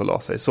när han gick och la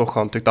sig. Så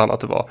skönt tyckte han att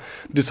det var.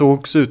 Det såg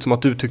också ut som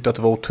att du tyckte att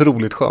det var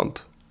otroligt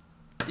skönt.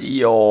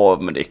 Ja,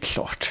 men det är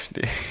klart.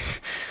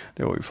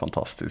 Det var ju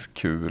fantastiskt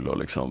kul och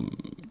liksom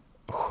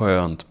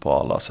skönt på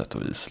alla sätt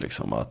och vis.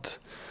 Liksom att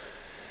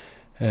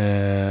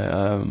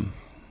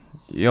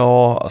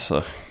ja,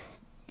 alltså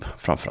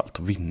framförallt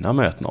att vinna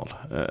med 1-0.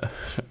 Det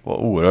var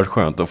oerhört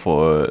skönt att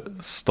få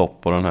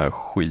stopp på den här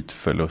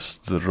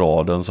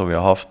skitförlustraden som vi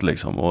har haft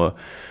liksom.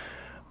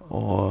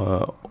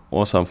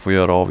 Och sen få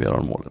göra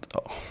avgörande målet.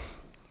 Ja.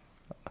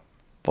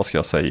 Vad ska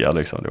jag säga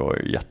liksom? Det var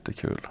ju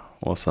jättekul.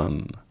 Och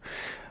sen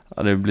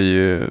det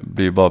blir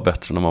ju bara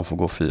bättre när man får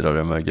gå och fira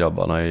det med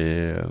grabbarna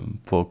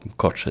på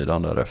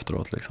kortsidan där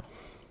efteråt liksom.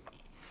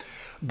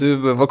 Du,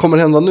 vad kommer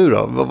hända nu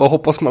då? Vad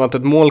hoppas man att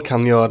ett mål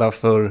kan göra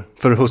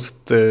för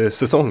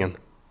höstsäsongen?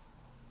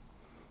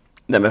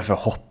 Nej, men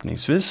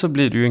förhoppningsvis så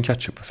blir det ju en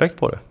catch-up-effekt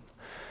på det.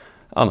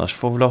 Annars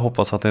får vi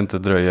hoppas att det inte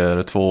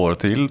dröjer 2 år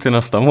till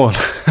nästa mål.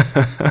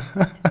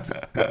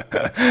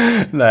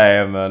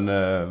 Nej, men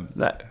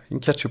en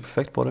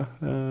catch-up-effekt på det.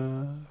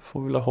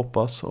 Får vi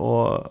hoppas.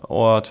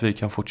 Och att vi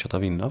kan fortsätta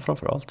vinna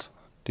framförallt.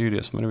 Det är ju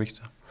det som är det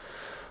viktiga.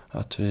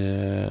 Att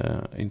vi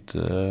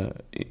inte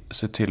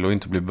ser till att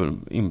inte bli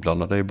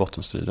inblandade i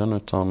bottenstriden,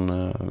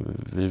 utan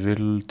vi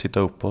vill titta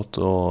uppåt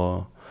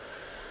och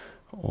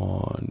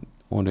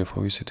det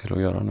får vi se till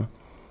att göra nu.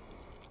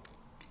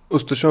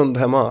 Östersund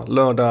hemma,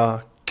 lördag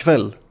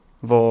kväll.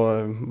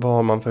 Vad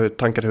har man för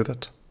tankar i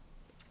huvudet?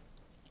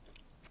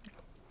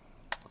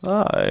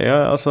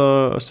 Alltså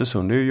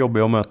Östersund är ju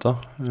jobbiga att möta.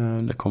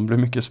 Det kommer bli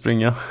mycket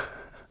springa.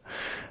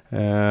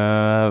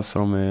 För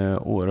de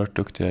är oerhört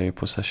duktiga i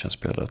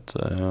possession-spelet.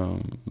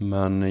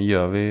 Men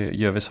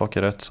gör vi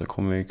saker rätt så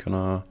kommer vi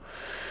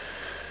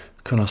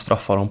kunna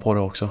straffa dem på det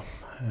också.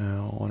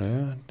 Och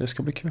det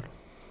ska bli kul.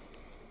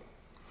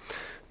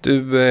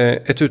 Du,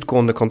 ett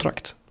utgående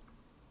kontrakt.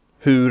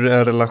 Hur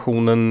är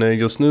relationen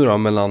just nu då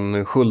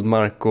mellan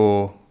Sköldmark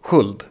och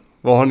Sköld?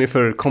 Vad har ni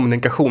för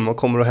kommunikation? Vad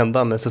kommer att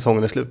hända när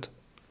säsongen är slut?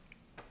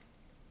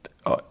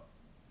 Ja,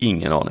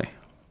 ingen aning.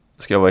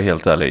 Ska jag vara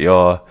helt ärlig.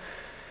 Jag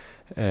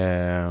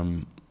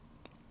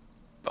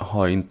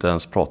har inte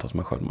ens pratat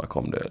med Sköldmark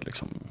om det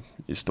liksom,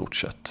 i stort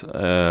sett.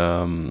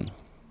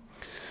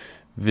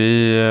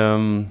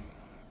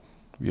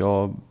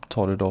 Jag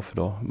tar det dag för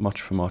dag,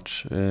 match för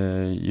match.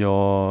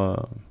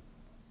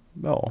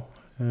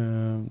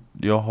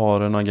 Jag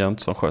har en agent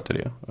som sköter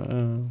det.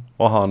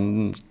 Och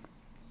han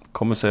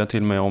kommer säga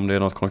till mig om det är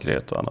något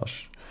konkret. Och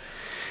annars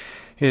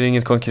är det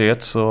inget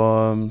konkret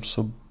så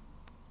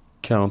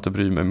kan jag inte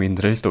bry mig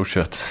mindre i stort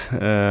sett.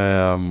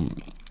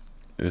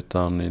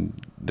 Utan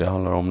det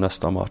handlar om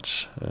nästa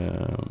match.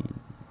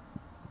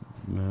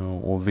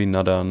 Och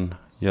vinna den.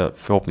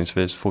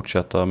 Förhoppningsvis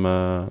fortsätta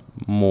med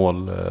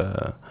målen.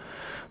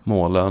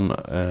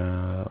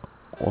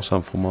 Och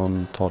sen får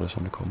man ta det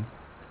som det kommer.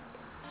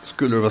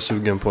 Skulle du vara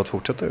sugen på att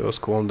fortsätta i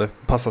ÖSK om det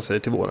passar sig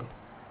till våren?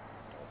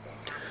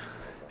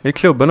 Är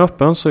klubben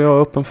öppen så jag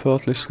är öppen för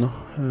att lyssna.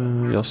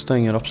 Jag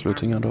stänger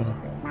absolut inga dörrar.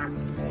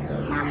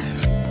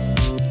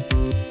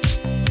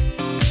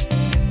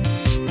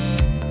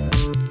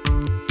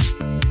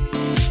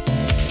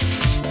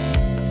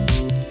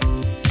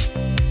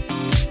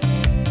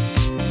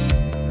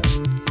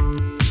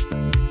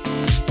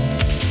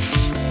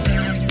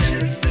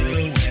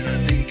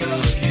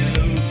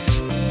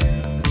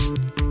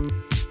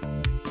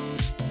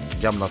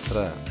 Gamla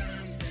trä,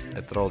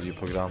 ett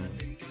radioprogram.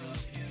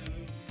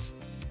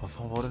 Vad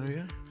fan var det nu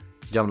igen?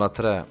 Gamla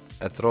trä,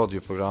 ett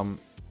radioprogram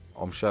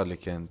om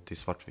kärleken till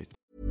svartvitt.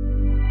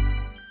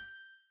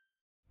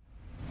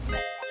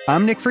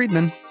 I'm Nick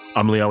Friedman.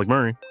 I'm Lee Alec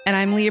Murray. And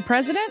I'm Leah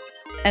President.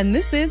 And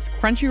this is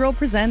Crunchyroll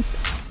Presents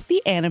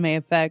The Anime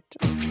Effect.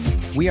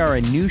 We are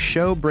a new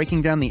show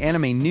breaking down the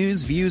anime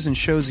news, views, and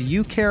shows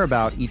you care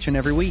about each and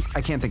every week.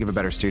 I can't think of a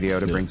better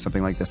studio to bring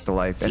something like this to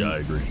life. And I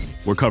agree.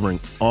 We're covering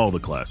all the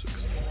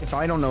classics. If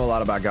I don't know a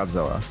lot about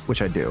Godzilla,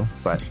 which I do,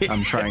 but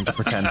I'm trying to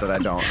pretend that I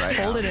don't right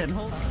Hold it in.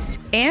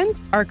 And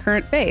our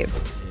current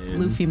faves.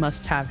 Luffy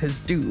must have his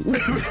due.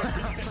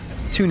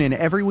 Tune in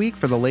every week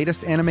for the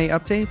latest anime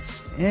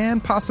updates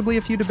and possibly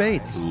a few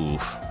debates.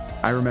 Oof.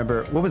 I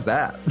remember, what was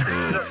that?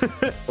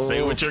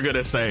 Say what you're going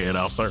to say and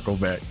I'll circle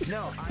back.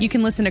 You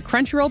can listen to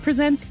Crunchyroll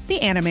Presents The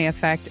Anime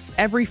Effect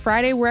every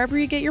Friday wherever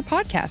you get your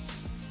podcasts.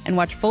 And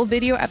watch full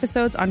video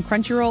episodes on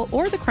Crunchyroll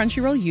or the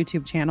Crunchyroll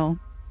YouTube channel.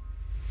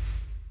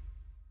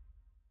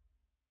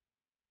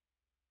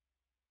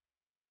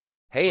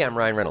 Hey, I'm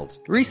Ryan Reynolds.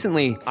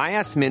 Recently, I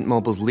asked Mint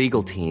Mobile's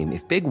legal team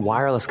if big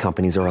wireless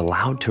companies are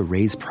allowed to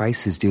raise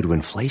prices due to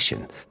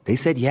inflation. They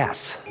said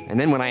yes. And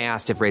then when I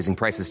asked if raising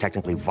prices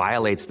technically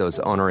violates those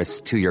onerous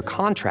 2-year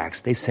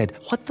contracts, they said,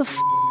 "What the f***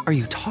 are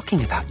you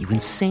talking about, you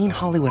insane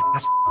Hollywood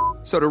ass?"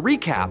 So to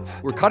recap,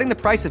 we're cutting the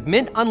price of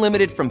Mint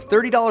Unlimited from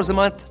 $30 a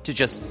month to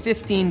just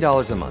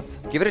 $15 a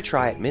month. Give it a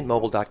try at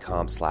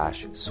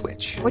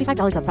mintmobile.com/switch.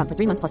 $45 up front for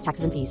 3 months plus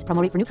taxes and fees.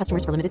 Promo rate for new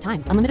customers for limited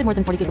time. Unlimited more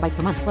than 40 gigabytes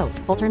per month.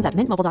 Slows full terms at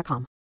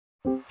mintmobile.com.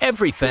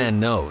 Every fan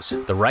knows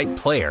the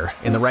right player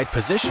in the right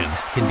position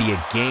can be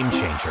a game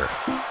changer.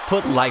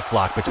 Put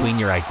LifeLock between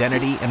your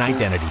identity and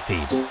identity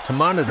thieves to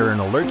monitor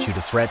and alert you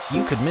to threats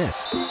you could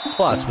miss.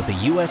 Plus, with a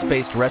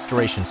US-based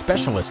restoration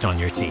specialist on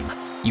your team,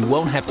 you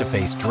won't have to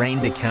face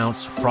drained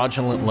accounts,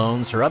 fraudulent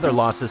loans, or other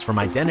losses from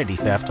identity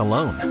theft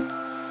alone.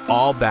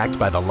 All backed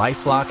by the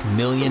LifeLock $1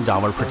 Million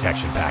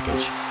Protection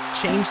Package.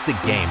 Change the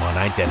game on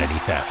identity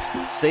theft.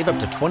 Save up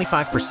to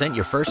 25%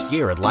 your first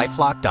year at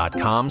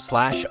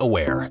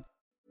LifeLock.com/aware.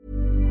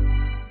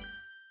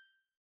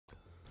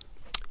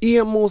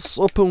 Emos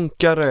och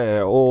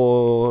punkare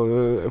och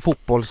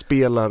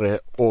fotbollsspelare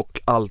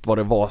och allt vad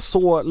det var.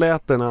 Så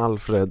lät det när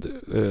Alfred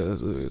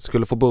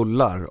skulle få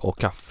bullar och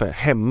kaffe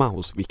hemma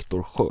hos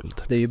Viktor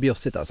Sköld. Det är ju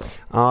bjussigt alltså.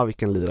 Ja,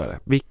 vilken lirare.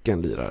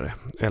 Vilken lirare.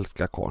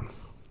 Älskar karl.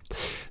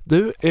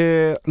 Du, nu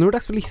är det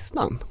dags för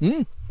listan.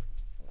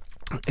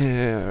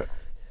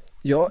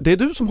 Ja, det är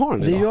du som har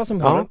den idag. Det är jag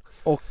som har den.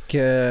 Och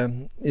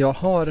jag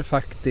har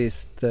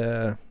faktiskt...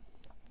 jag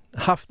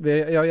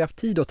har ju haft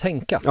tid att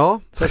tänka. Ja.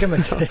 Så kan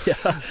man säga. Jag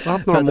har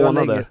haft några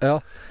månader.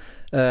 Ja.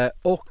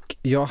 Och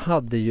jag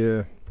hade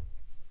ju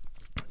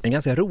en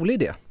ganska rolig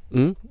idé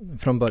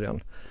från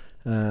början.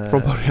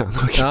 Från början?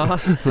 Okay. Ja.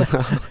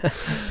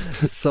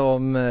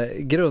 Som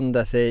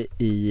grundar sig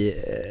i...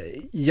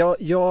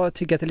 Jag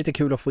tycker att det är lite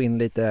kul att få in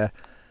lite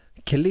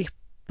klipp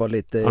och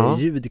lite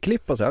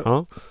ljudklipp och så här.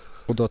 Ja.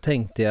 Och då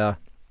tänkte jag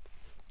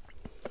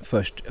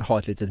först ha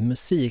ett litet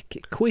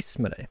musikquiz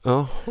med dig.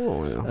 Jaha,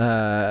 ja.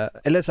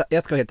 Eller så,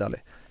 jag ska vara helt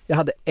ärlig. Jag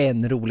hade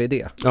en rolig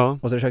idé. Ja.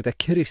 Och så försökte jag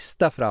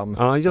krysta fram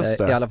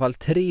i alla fall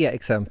 3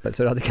 exempel.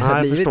 Så det hade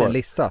kunnat blivit en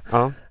lista.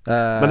 Ja.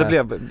 Men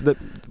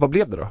vad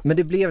blev det då? Men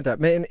det blev det.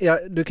 Men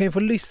du kan ju få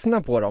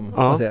lyssna på dem.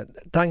 Ja.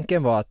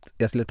 Tanken var att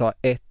jag skulle ta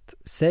ett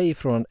säg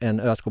från en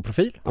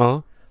ÖSK-profil.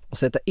 Ja. Och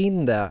sätta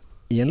in det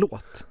i en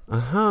låt.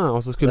 Aha,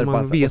 och så skulle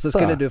man veta. Och så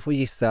skulle du få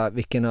gissa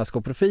vilken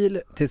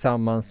ÖSK-profil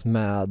tillsammans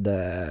med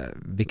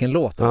vilken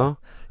låt. Ja.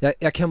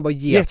 Jag kan bara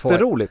ge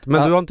jätteroligt,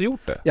 men du har inte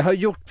gjort det. Jag har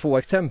gjort 2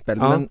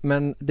 exempel,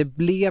 men det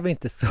blev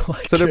inte så kul.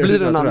 Så det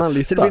blir en annan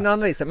lista. Så det blir en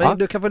annan lista, men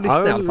du kan få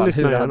lyssna i alla fall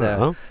hur det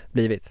hade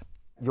blivit.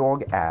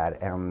 Jag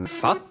är en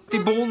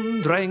fattig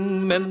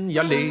bonddräng, men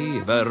jag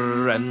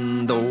lever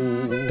ändå.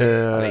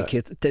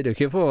 Du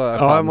kan ju få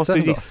chansen. Ja, jag måste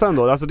gissa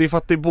ändå. Alltså det är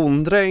fattig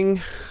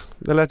bonddräng.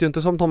 Det lät ju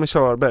inte som Tommy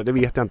Körberg. Det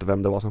vet jag inte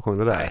vem det var som sjöng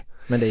det där. Nej,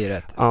 men det är ju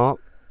rätt. Ja.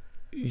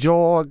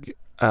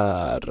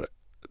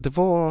 Det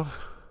var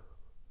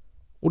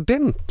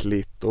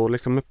ordentligt och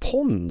liksom med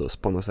pondus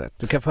på något sätt.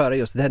 Du kan få höra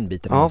just den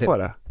biten. Ja, får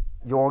det.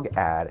 Jag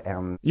är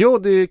en... Jo,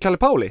 det är Kalle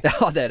Pauli.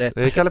 Ja, det är rätt.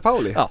 Det är Kalle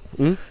Pauli. Ja.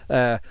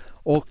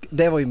 Och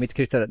det var ju mitt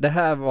kryssare. Det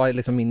här var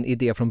liksom min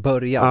idé från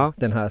början.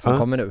 Den här som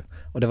kommer nu.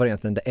 Och det var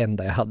egentligen det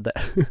enda jag hade.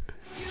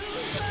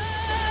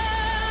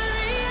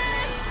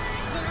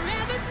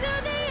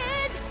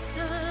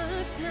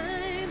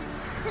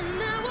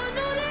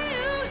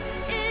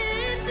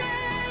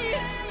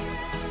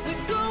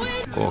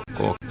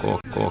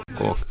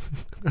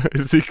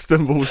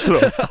 Sixten Boström.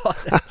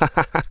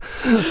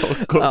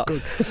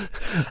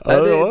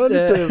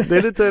 Det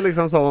är lite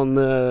liksom sån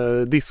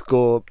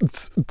disco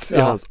i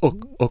hans och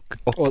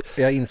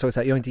jag insåg så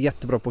här, jag är inte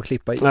jättebra på att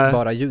klippa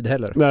bara ljud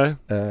heller. Nej.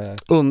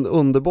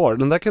 Underbar.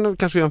 Den där kan du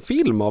kanske göra en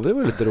film av. Det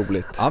var lite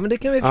roligt. Ja, men det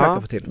kan vi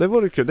försöka få till. Det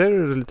vore kul. Där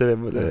är du lite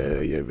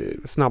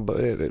snabb.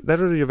 Där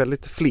är du ju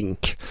väldigt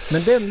flink.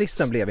 Men den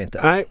listan blev inte.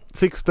 Nej,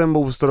 Sixten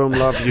Boström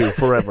Love You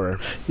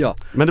Forever. Ja.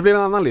 Men det blir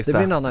en annan lista. Det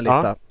blir en annan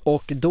lista.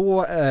 Och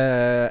då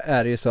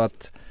är det ju så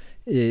att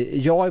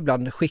jag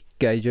ibland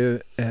skickar ju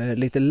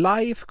lite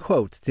live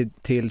quotes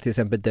till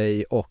exempel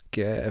dig och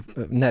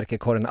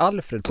Närkekorren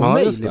Alfred på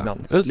mail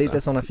ibland.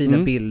 Lite sådana fina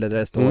bilder där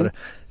det står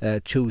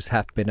choose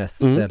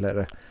happiness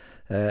eller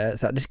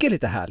så här. Det ska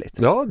lite härligt.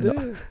 Ja,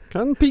 det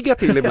kan pigga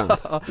till ibland.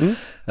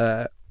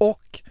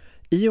 Och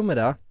i och med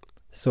det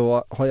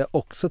så har jag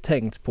också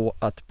tänkt på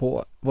att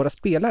på våra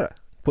spelare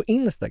på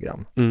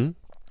Instagram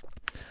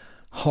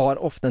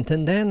har ofta en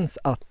tendens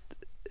att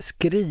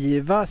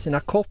skriva sina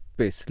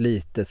copies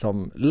lite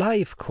som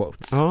life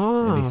quotes.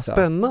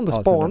 Spännande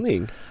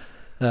spaning.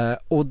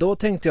 Och då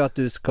tänkte jag att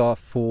du ska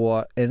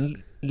få ett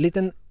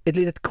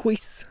litet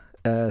quiz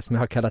som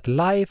jag har kallat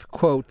life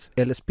quotes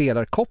eller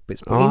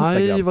spelarcopies på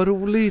Instagram. Aj, vad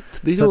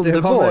roligt. Det är så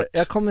underbart.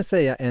 Jag kommer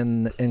säga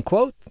en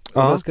quote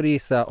och då ska du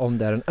gissa om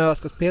det är en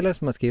ÖSK-spelare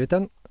som har skrivit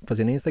den på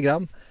sin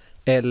Instagram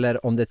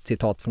eller om det är ett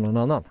citat från någon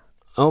annan.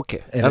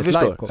 Okej, jag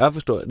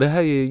förstår. Det här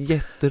är ju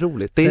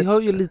jätteroligt. Det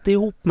hör ju lite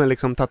ihop med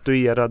liksom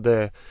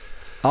tatuerade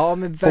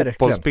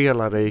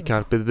fotbollsspelare i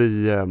Carpe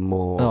Diem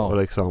och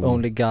liksom...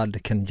 Only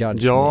God can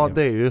judge me.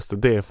 Det är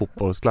just det är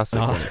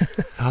fotbollsklassiker.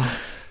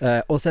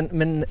 Och sen,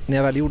 men när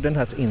jag väl gjorde den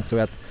här så insåg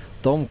jag att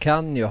de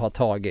kan ju ha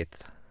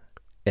tagit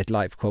ett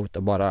live-quote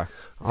och bara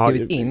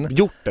skrivit in.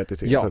 Gjort det till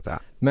sin så att säga.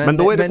 Men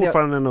då är det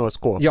fortfarande en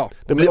ÖSK. Ja,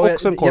 det blir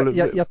också en koll.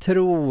 Jag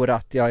tror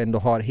att jag ändå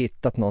har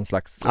hittat någon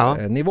slags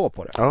nivå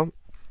på det. Ja.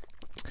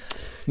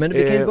 Men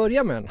vi kan ju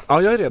börja med en.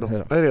 Ja, jag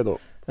är redo.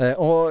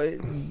 Och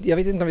jag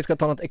vet inte om vi ska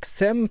ta något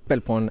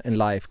exempel på en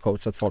life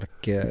coach så att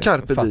folk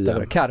Carpe fattar diem.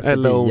 det. Carpe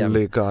eller diem.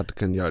 Only God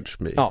can judge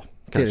me. Ja,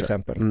 till kanske.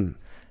 exempel.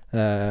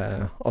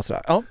 Och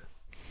sådär. Ja.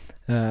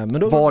 Men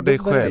då, var dig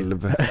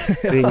själv.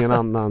 Det är ingen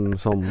annan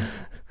som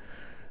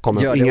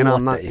kommer,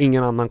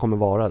 ingen annan kommer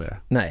vara det.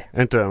 Nej.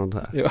 Är inte det något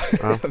här? Ja,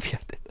 jag vet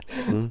inte.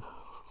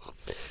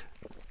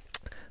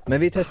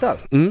 Men vi testar.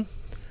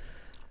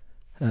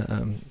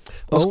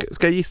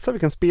 Ska jag gissa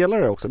vilken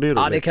spelare också? Det är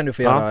roligt. Ja, det kan du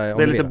få göra.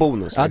 Det är lite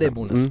bonus. Ja, det är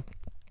bonus.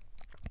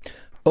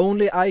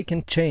 Only I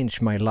can change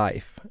my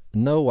life.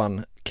 No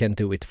one can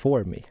do it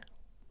for me.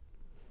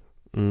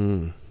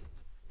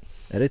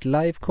 Är det ett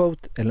live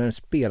quote eller en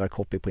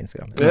spelarcopy på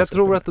Instagram? Jag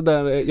tror att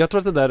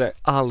det där är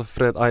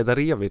Alfred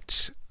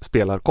Ajdarevic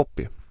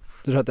spelarcopy.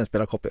 Du tror att det är en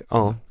spelarcopy?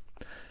 Ja.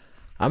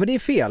 Ja, men det är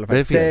fel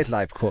faktiskt. Det är ett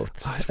live quote.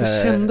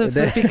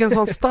 Jag fick en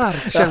sån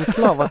stark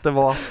känsla av att det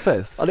var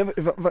fest. Ja, det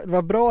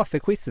var bra för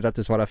quizet att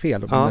du svarade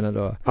fel. Ja, men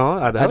då, det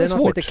här är var någon svårt.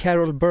 som heter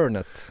Carol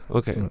Burnett.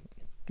 Okay.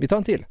 Vi tar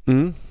en till.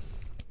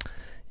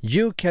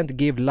 You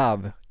can't give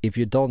love if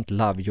you don't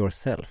love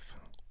yourself.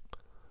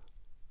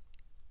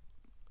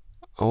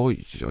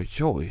 Oj.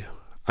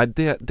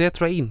 Det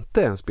tror jag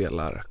inte är en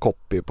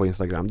spelarcopy på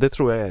Instagram. Det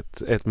tror jag är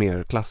ett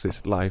mer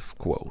klassiskt life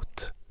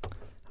quote.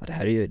 Ja,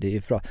 det är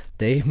ju bra.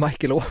 Det är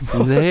Michael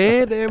Åmo.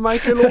 Nej, det är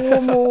Michael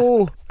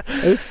Åmo.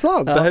 Är det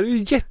sant? Ja. Det här är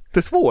ju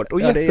jättesvårt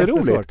och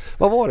jätteroligt.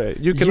 Vad var det?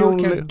 You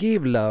can't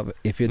give love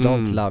if you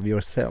don't love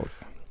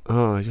yourself.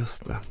 Ja,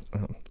 just det.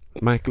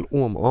 Michael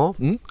Åmo.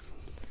 Ja.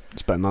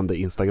 Spännande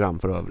Instagram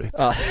för övrigt.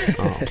 Ja.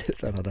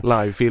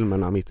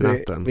 Live-filmerna mitt i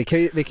natten. Vi kan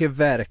ju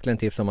verkligen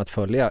tipsa om att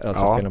följa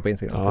spelarna på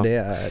Instagram. Ja.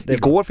 För det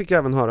Igår fick jag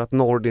även höra att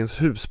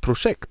Nordins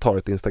husprojekt har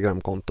ett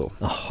Instagramkonto.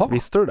 Jaha.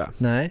 Visste du det?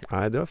 Nej. Det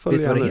var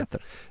vet du vad det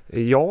heter?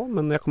 Ja,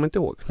 men jag kommer inte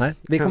ihåg. Nej,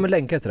 vi kommer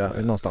länka till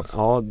det någonstans.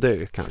 Ja,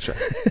 det kanske.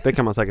 Det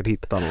kan man säkert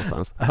hitta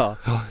någonstans.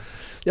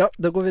 Ja,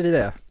 då går vi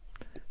vidare.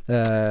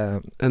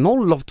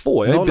 0 av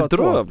 2, jag är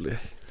bedrövlig.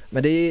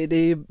 Men det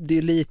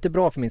är lite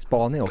bra för min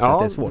spaning också att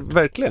det är svårt.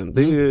 Verkligen.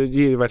 Det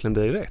ger ju verkligen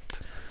dig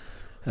rätt.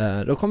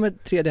 Då kommer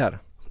tredje här.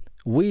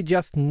 We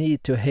just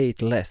need to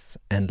hate less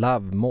and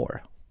love more.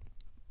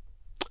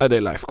 Ja, det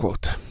är life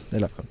quote. Det är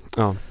life quote.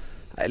 Ja.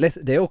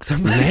 Det är också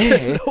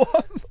Nej.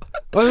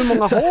 Hur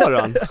många har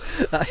han?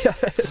 Jag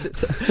vet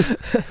inte.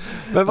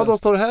 Men vad då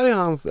står det här i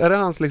hans, är det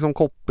hans liksom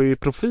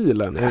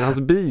copy-profilen? Är det hans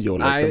bio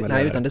liksom?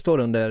 Nej, utan det står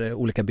under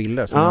olika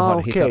bilder som jag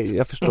har hittat. Okej,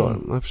 jag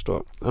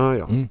förstår.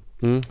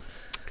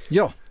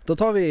 Ja, då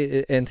tar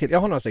vi en till. Jag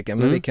har några stycken,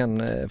 men vi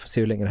kan få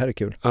se hur länge det här är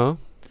kul.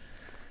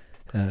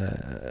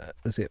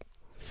 Let's see.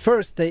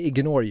 First they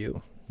ignore you,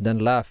 then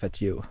laugh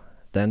at you,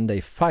 then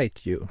they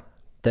fight you,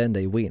 then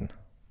they win.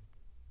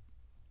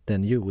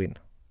 Then you win.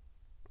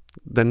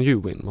 Then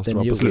you win måste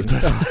vara på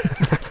slutet.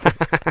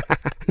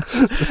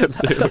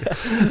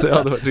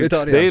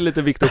 Det är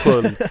lite Victor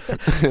Sköld.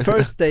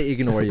 First they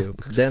ignore you,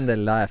 then they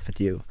laugh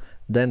at you,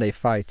 then they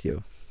fight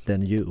you,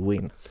 then you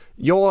win.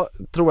 Jag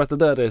tror att det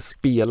där är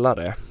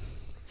spelare.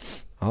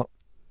 Ja.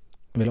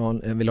 Vill du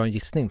ha en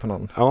gissning på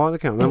någon? Ja, det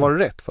kan. Men var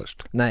det rätt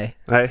först? Nej.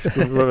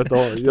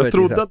 Jag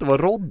trodde att det var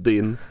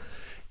Rodin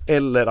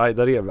eller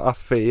Ajdarev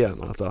Affe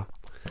igen alltså.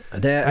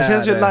 Det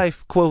känns ju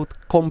life quote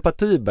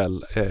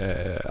kompatibel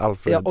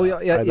Alfred. Ja, och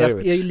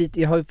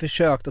jag har ju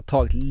försökt att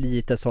ta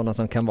lite sådana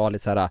som kan vara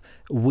lite så här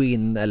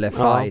win eller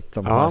fight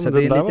så men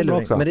det är lite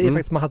lurigt. Men det är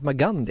faktiskt Mahatma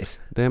Gandhi.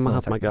 Det är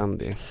Mahatma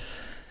Gandhi.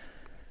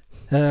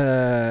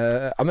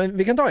 Men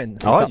vi kan ta en.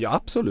 Ja,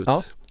 absolut.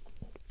 Ja.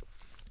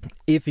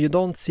 If you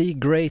don't see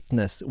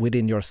greatness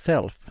within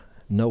yourself,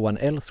 no one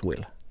else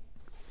will.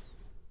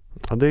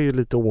 Ja, det är ju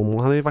lite Åmo.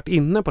 Han har ju varit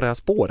inne på det här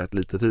spåret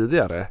lite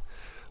tidigare.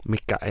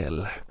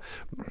 Mikael.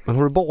 Men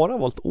har du bara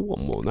valt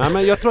Åmo? Nej,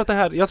 men jag tror att det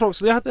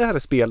här är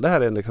spel. Det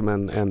här är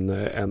liksom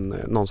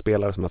någon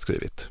spelare som har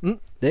skrivit.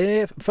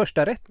 Det är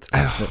första rätt.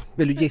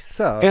 Vill du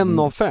gissa? 1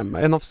 av 5,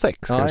 1 av 6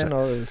 kanske. 1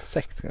 av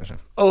 6 kanske.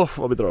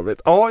 Vad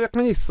bedrövligt. Ja, jag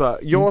kan gissa.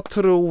 Jag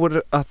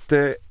tror att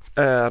det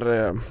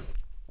är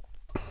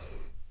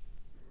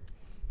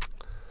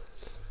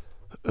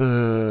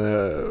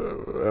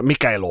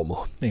Mikael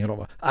Åmo.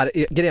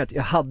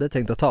 Jag hade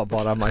tänkt att ta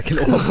bara Michael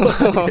Åmo.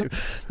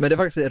 Men det är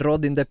faktiskt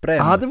Rodin Deprem.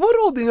 Ja, det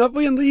var Rodin. Jag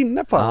var ändå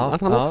inne på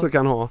att han också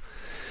kan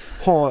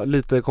ha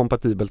lite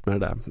kompatibelt med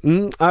det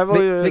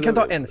där. Vi kan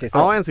ta en sista.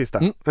 Ja,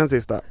 en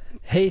sista.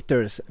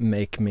 Haters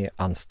make me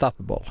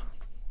unstoppable.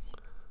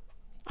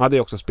 Ja, det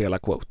är också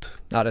spela-quote.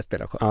 Ja, det är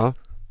spela-quote.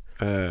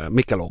 Ja.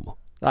 Mikael Åmo.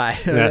 Nej,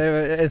 det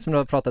är en som du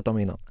har pratat om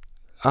innan.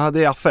 Ja,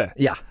 det är Affe.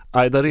 Ja.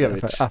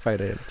 Ajdarevic.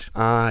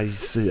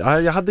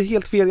 Jag hade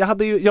helt fel.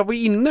 Jag var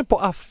inne på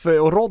Affe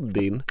och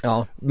Rodin.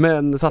 Ja.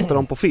 Men satte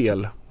dem på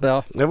fel.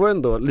 Ja. Det var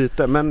ändå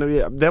lite, men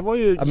det var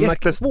ju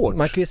jättesvårt.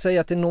 Man kan ju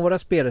säga att det är några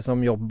spelare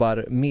som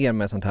jobbar mer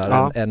med sånt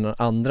här än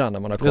andra när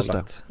man har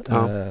kollat.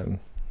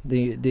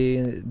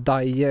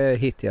 Daje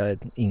hittade jag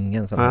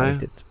ingen som var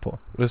riktigt på.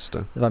 Just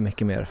det. Det var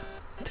mycket mer.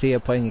 3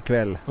 poäng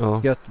ikväll.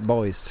 Ja. Gött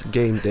boys.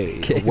 Game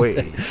day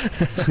away.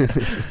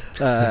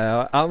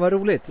 Ja, vad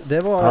roligt. Det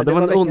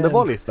var en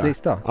underbar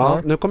lista.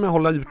 Ja. Nu kommer jag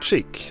hålla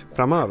utkik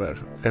framöver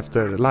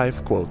efter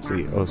life quotes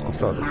i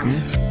Öskoflödet.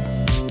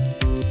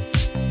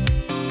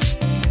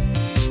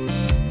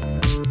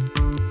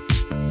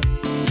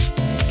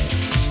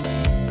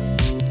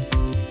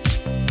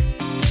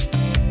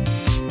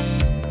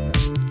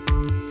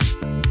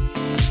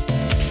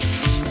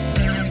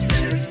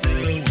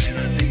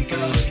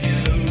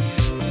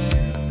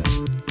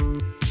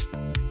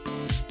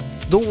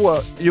 Då,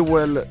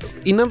 Joel,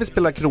 innan vi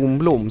spelar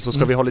Kronblom så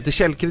ska vi ha lite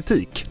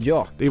källkritik.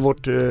 Ja. Det är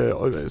vårt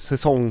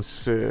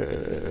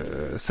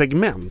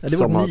säsongssegment. Det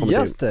är vårt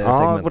nyaste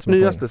segment. Ja, vårt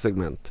nyaste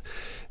segment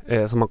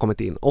som har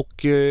kommit in. Och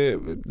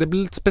det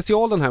blir lite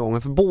special den här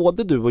gången, för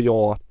både du och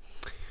jag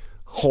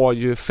har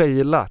ju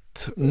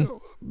failat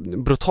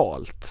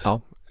brutalt.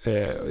 Ja.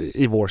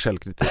 I vår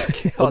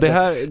källkritik. Ja, och det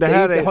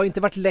har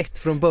inte varit lätt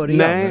från början.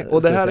 Nej,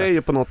 och det här är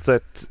ju på något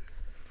sätt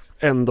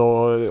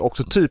ändå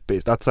också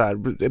typiskt att så här,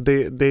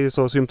 det är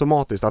så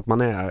symptomatiskt att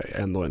man är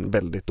ändå en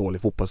väldigt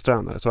dålig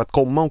fotbollstränare. Så att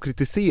komma och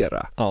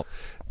kritisera,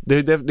 det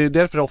är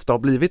därför det ofta har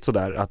blivit så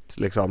där att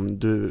liksom,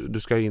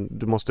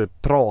 du måste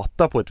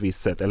prata på ett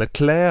visst sätt eller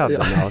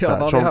kläderna. Vi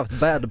har haft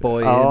bad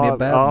boy med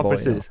bad boy.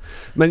 Precis.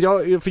 Men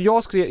jag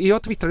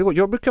twittrade igår,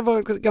 jag brukar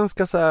vara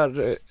ganska så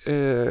här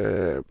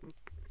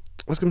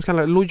vad ska man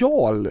kalla det,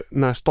 lojal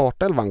när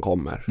startelvan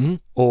kommer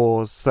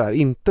och så här,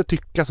 inte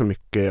tycka så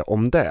mycket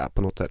om det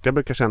på något sätt. Jag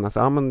brukar känna så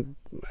här, men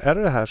är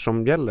det här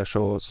som gäller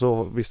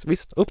så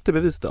visst upp till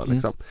bevis då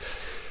liksom.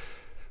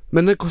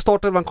 Men när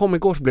startelvan kom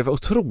igår så blev jag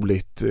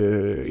otroligt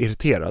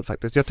irriterad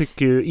faktiskt. Jag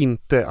tycker ju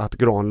inte att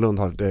Granlund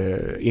har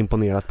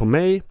imponerat på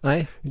mig.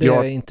 Nej, det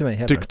är inte mig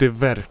heller. Jag tyckte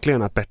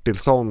verkligen att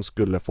Bertilsson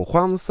skulle få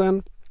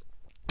chansen.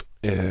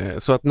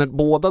 Så att när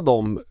båda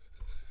de,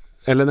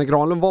 eller när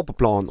Granlund var på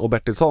plan och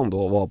Bertilsson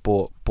då var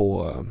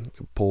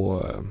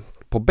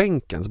på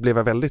bänken, så blev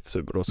jag väldigt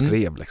sur och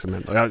skrev liksom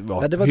ändå. Jag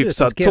var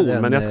hyfsad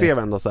ton, men jag skrev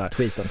ändå så här.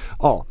 Tweeten.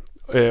 Ja,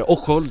 och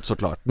Sköld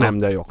såklart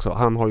nämnde jag ju också.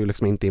 Han har ju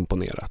liksom inte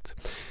imponerat.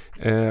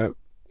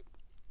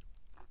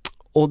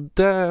 Och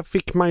det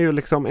fick man ju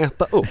liksom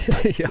äta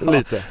upp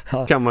lite,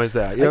 kan man ju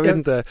säga.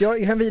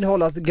 Jag kan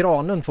vidhålla att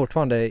Granen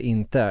fortfarande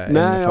inte är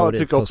en favorit.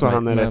 Jag tycker också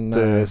han är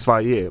rätt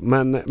svajig.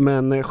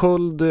 Men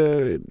Sköld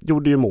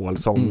gjorde ju mål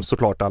som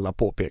såklart alla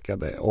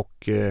påpekade.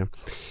 Och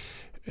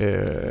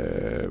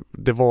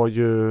det var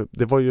ju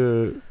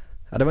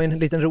ja, det var en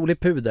liten rolig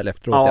pudel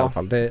efteråt i alla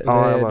fall. Det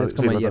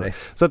ska man ge dig.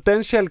 Så att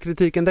den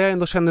källkritiken där jag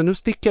ändå känner, nu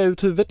sticker jag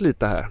ut huvudet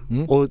lite här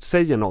och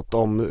säger något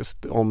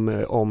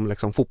om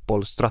liksom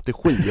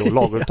fotbollsstrategi och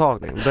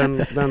laguttagning.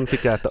 Den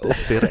fick jag äta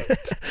upp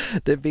direkt.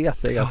 Det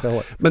vet jag ganska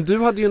hårt. Men du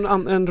hade ju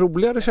en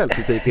roligare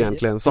källkritik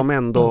egentligen som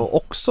ändå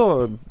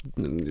också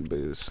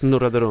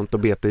snurrade runt och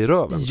bet i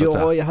röven. Så att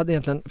säga. Jag hade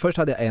egentligen, först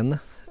hade jag en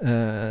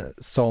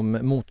som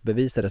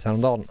motbevisades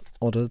häromdagen,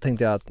 och då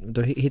tänkte jag att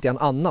då hittade jag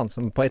en annan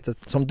som på ett sätt,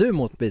 som du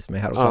motbevisade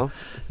mig här också.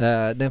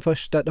 Den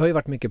första, det har ju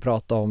varit mycket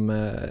prat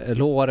om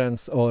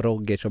Lorenz och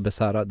Rogic och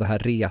Besara, den här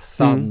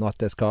resan och att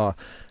det ska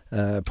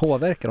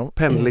påverka dem.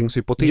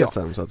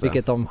 Pendlingshypotesen så att säga.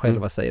 Vilket de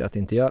själva säger att det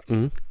inte gör.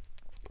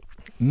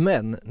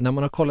 Men när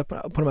man har kollat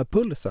på de här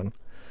pulsen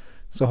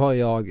så har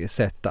jag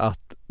sett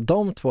att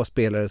de två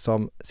spelare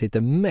som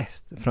sitter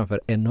mest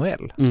framför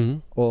NHL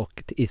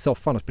och i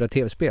soffan och spelar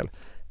tv-spel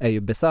är ju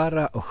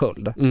Besara och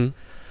Sköld.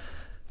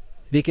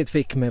 Vilket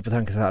fick mig på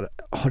tanken så här,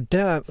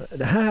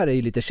 det här är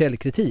ju lite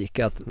källkritik,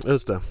 att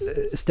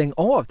stäng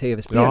av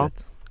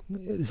tv-spelet.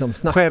 Liksom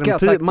snacka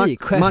taktik,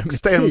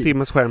 max 1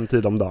 timmes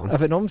skärmtid om dagen. Ja,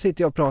 för de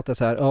sitter ju och pratar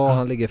så här,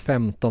 han ligger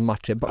 15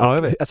 matcher.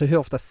 Alltså hur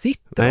ofta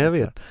sitter jag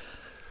vet.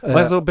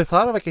 Alltså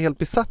Besara verkar helt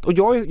besatt, och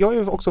jag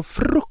är också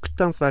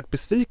fruktansvärt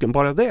besviken.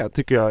 Bara det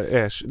tycker jag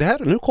är, det här,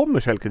 nu kommer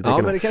källkritiken.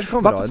 Ja, men det kanske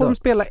kommer. Varför får de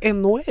spela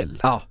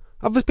NHL?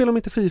 Varför spelar de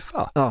inte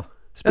FIFA?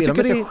 Spela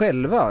med sig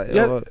själva.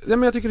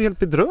 Men jag tycker det är helt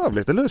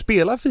bedrövligt. Eller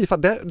spela FIFA,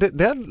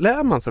 där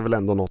lär man sig väl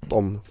ändå något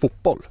om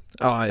fotboll.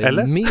 Ja,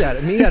 eller?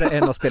 Mer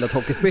än att spela ett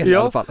hockeyspel i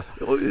alla fall.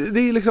 Det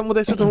är liksom, och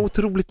dessutom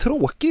otroligt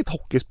tråkigt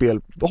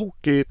hockeyspel.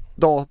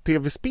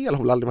 Tv-spel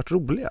har väl aldrig varit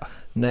roliga.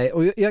 Nej,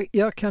 och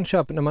jag kan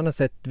köpa, när man har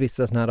sett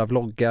vissa såna här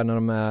vloggar när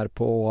de är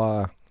på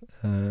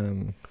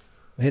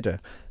vad heter det?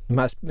 De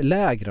här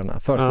lägren,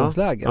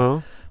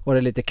 förståndsläger. Och det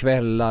är lite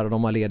kvällar och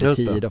de har ledig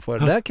tid och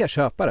där kan jag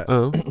köpa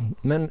det.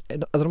 Men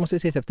alltså, de måste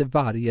sitta efter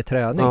varje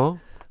träning.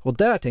 Och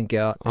där tänker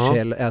jag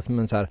Kjell är som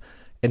en så här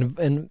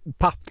en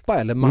pappa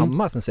eller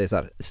mamma som säger så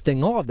här,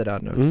 stäng av det där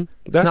nu.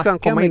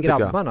 Snacka med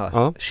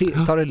grabbarna.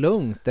 Ta det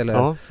lugnt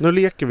eller nu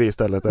leker vi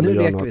istället eller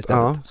gör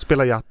något.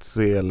 Spela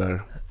Yatzy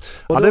eller.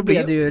 Och då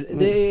blev det ju,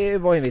 det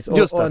var en viss.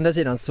 Och å andra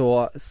sidan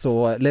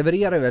så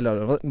levererar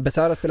väl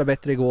Besara spelar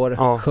bättre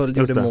igår. Sköld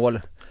gjorde mål.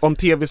 Om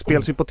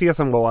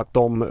tv-spelshypotesen var att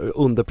de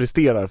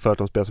underpresterar för att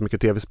de spelar så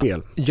mycket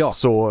tv-spel,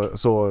 så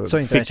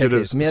fick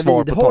du svar. Men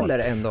jag vidhåller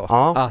ändå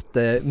att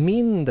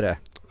mindre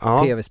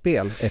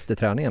tv-spel efter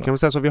träningen. Kan vi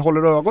säga så, vi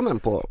håller ögonen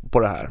på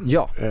det här.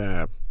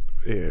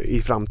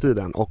 i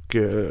framtiden och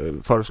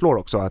föreslår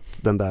också att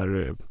den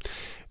där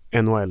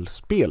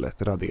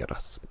NHL-spelet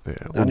raderas.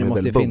 Ja, det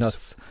måste ju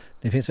finnas.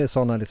 Det finns väl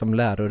sådana liksom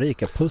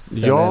lärorika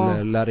pussel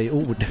eller lära i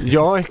ord.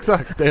 Ja,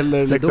 exakt.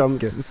 Eller liksom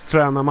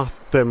träna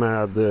matte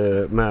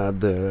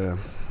med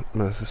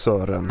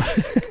Sören.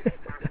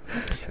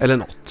 Eller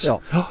något.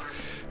 Ja.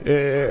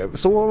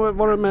 Så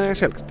var det med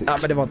källkritik. Ja,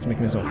 men det var inte så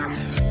mycket mer så.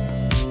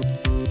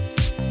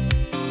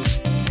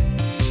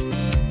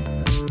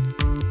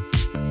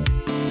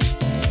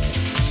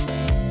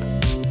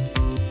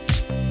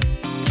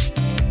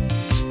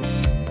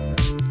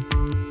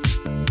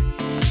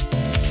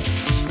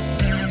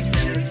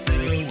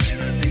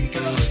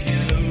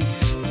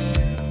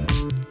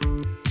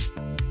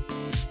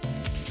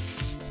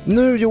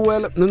 Nu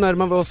Joel, nu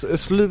närmar vi oss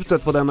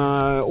slutet på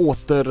denna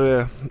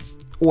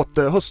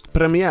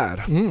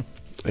höstpremiär.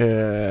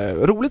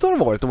 Roligt har det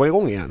varit att vara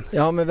igång igen.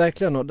 Ja, men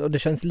verkligen, och det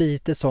känns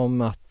lite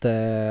som att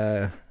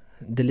det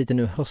är lite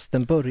nu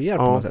hösten börjar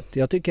på något sätt.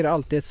 Jag tycker det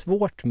alltid är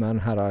svårt med den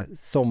här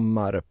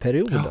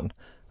sommarperioden.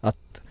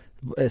 Att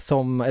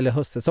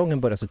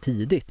höstsäsongen börjar så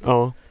tidigt.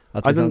 Ja.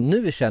 Att liksom,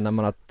 nu känner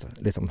man att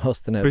liksom,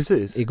 hösten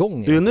är igång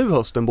igen. Det är nu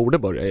hösten borde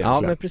börja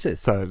egentligen. Ja, men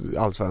precis. Så här,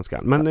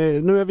 allsvenskan. Men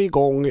nu är vi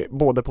igång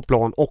både på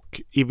plan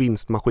och i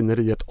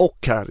vinstmaskineriet och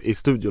här i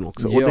studion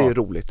också. Ja. Och det är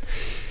roligt.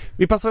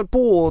 Vi passar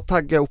på att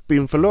tagga upp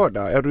inför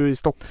lördag. Är du i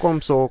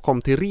Stockholm så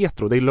kom till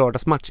Retro. Det är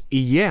lördagsmatch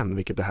igen,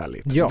 vilket är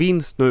härligt. Ja.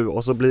 Vinst nu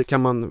och så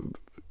kan man...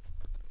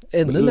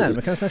 Ännu närmare,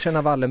 man kan sedan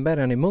känna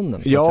Wallenbergen i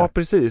munnen. Ja,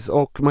 precis.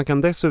 Och man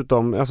kan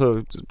dessutom,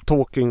 alltså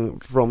talking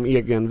from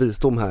egen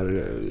visdom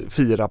här,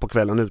 fira på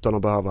kvällen utan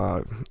att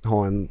behöva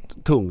ha en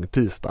tung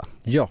tisdag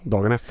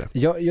dagen efter.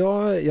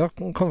 Jag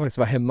kommer faktiskt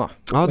vara hemma.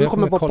 Ja, du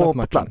kommer vara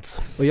på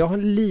plats. Och jag har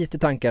lite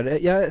tankar.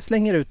 Jag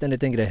slänger ut en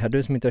liten grej här.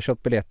 Du som inte har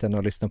köpt biljetten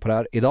och lyssnat på det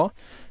här idag,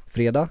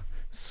 fredag.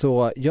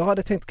 Så jag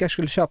hade tänkt att jag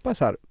skulle köpa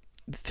så här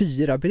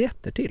 4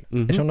 biljetter till.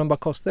 Eftersom de bara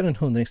kostar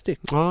 100 styck.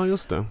 Ja,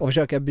 just det. Och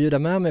försöka bjuda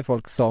med mig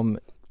folk som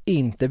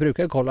inte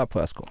brukar kolla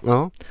på SK.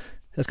 Ja.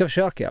 Jag ska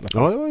försöka i alla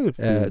fall.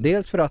 Ja,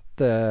 dels för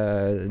att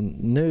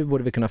nu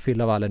borde vi kunna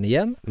fylla vallen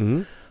igen.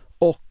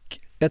 Och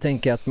jag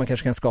tänker att man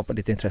kanske kan skapa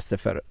lite intresse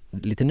för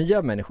lite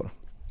nya människor.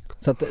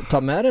 Så att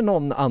ta med dig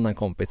någon annan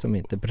kompis som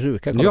inte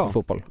brukar kolla på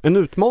fotboll. En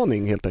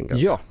utmaning helt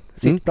enkelt. Ja,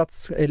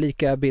 sittplats är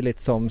lika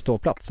billigt som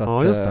ståplats. Så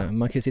att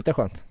man kan ju sitta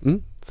skönt.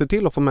 Se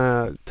till att få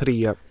med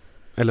 3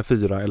 eller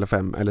 4 eller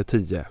 5 eller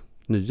 10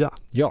 nya.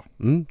 Ja.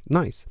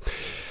 Nice.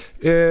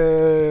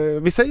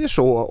 Vi säger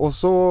så och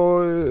så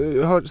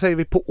säger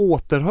vi på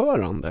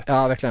återhörande.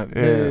 Ja, verkligen.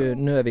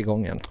 Nu är vi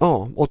igång igen.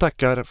 Ja, och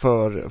tackar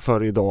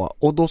för idag.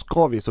 Och då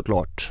ska vi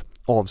såklart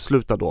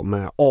avsluta då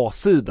med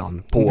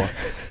A-sidan på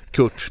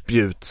Kurt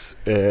Spjuths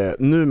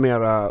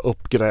numera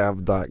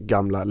uppgrävda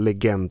gamla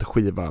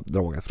legendskiva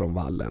Draget från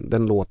vallen.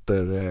 Den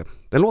låter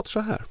så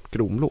här,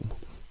 Kronblom.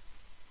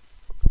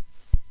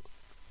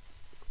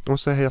 Och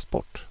så Heja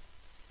Sport.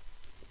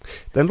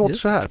 Den låter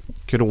så här,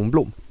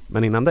 Kronblom.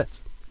 Men innan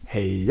dess,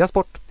 Heja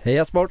Sport!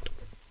 Heja Sport!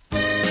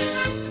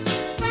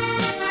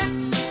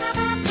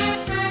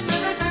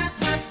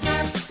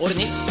 År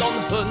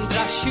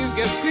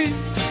 1927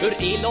 ur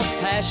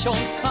Elof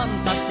Perssons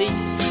fantasi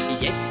i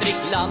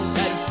Gästrikland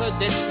där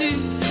föddes du,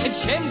 en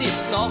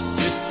kändis snart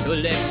du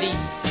skulle bli.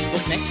 Och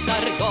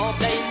knäktar gav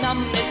dig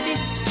namnet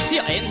ditt,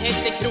 ja, en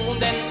hette Kron,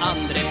 den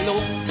andra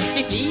Blå.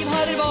 Ditt liv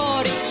har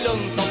varit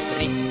lugnt och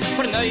fritt,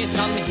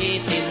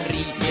 förnöjsamhet till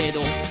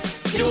rikedom.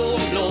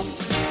 Kronblå,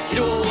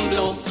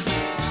 Kronblå,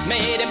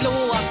 med den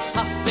blåa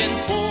hatten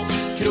på.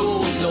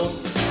 Kronblå,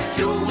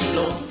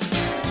 Kronblå,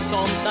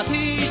 som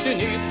staty du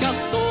nu ska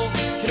stå.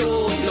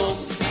 Kronblå,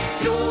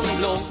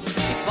 Kronblå,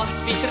 i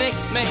svartvitt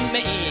dräkt men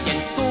med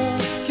egen sko.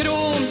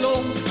 Kronblå,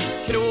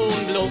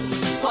 Kronblå,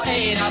 på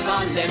era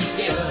vallen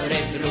i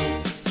Örebro.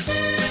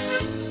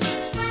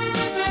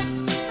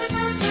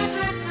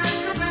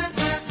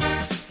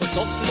 På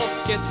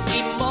sofflocket i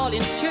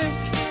Malins kök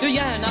du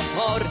gärna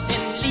tar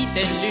en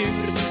liten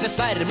lur. När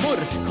svärmor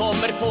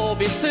kommer på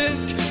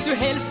besök du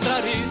helst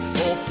drar ut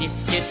på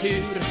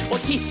fisketur. Och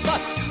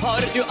tippat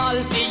har du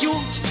alltid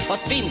gjort,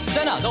 fast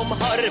vinsterna de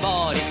har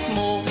varit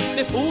små.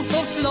 Det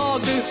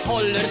fotbollslag du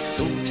håller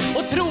stort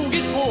och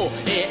troget på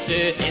är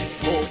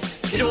ÖSK.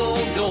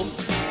 Kronblå,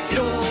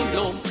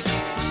 Kronblå,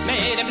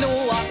 med den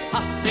blåa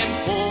hatten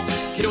på.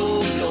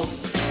 Kronblå,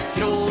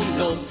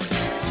 Kronblå,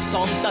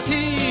 som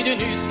staty du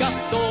nu ska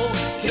stå.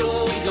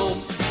 Kronblå,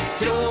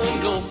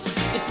 Kronblå,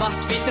 i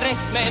svartvitt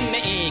dräkt men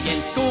med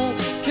egen sko.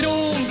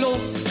 Kronblå,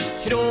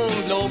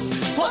 Kronblå,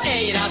 på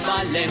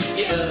Eiravallen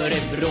i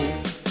Örebro.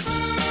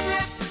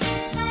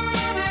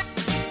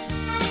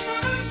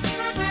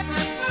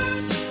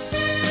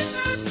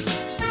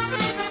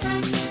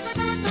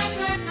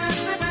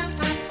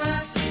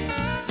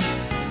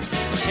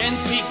 Så känd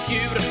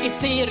figur i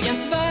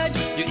seriens värld,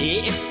 du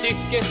är ett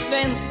stycke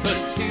svensk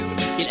kultur.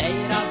 Till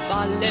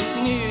Eiravallen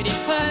nu din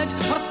färd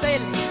har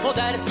ställts på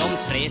där som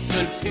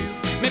träskulptur.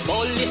 Med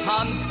boll i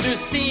hand du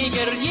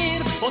seger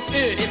ger åt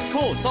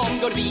ÖSK som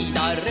går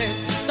vidare.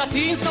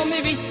 Statyn som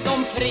i vitt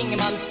omkring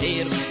man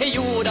ser är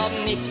gjord av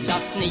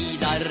Niklas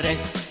Nidare.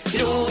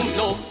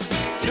 Kronblå,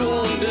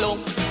 kronblå,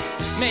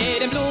 med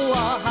den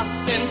blåa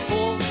hatten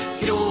på.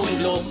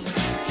 Kronblå,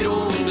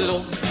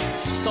 kronblå,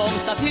 som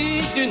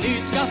staty du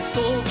nu ska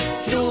stå.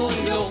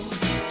 Kronblå,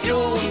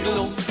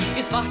 kronblå,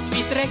 i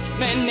svartvit dräkt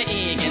men med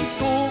egen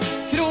skå.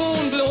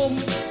 Kronblå,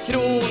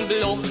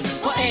 kronblå,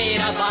 på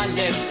era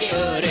baller i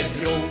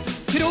Örebro.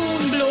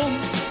 Kronblå,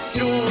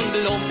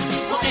 kronblå,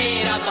 på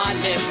era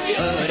baller i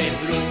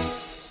Örebro.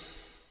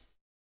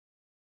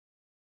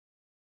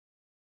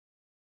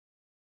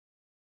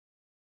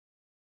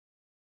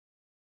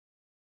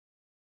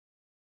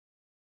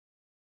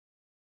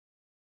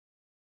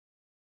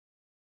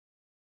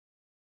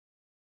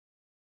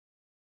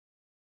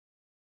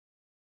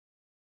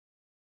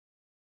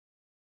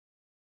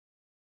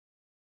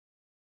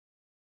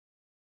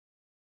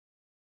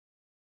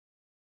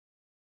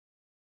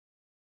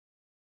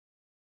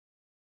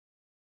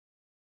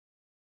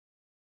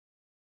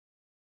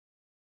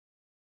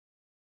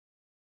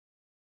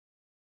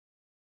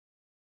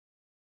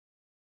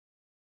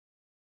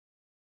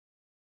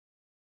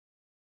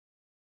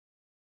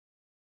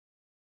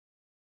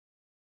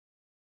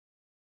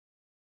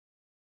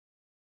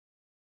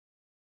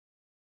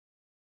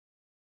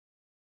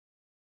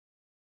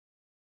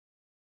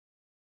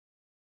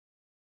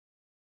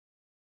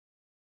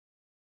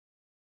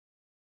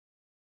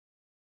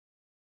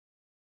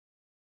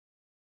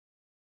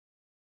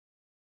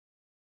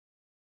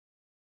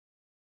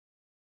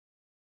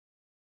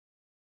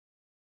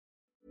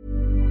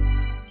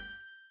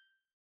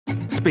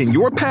 Spin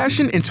your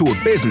passion into a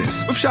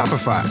business with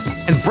Shopify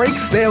and break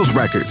sales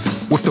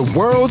records with the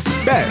world's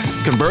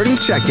best converting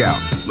checkout.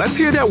 Let's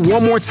hear that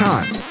one more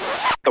time.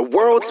 The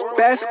world's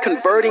best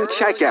converting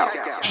checkout.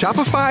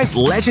 Shopify's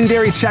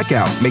legendary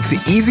checkout makes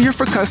it easier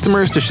for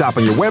customers to shop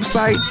on your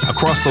website,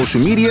 across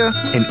social media,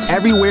 and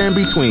everywhere in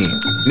between.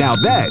 Now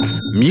that's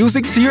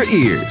music to your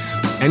ears.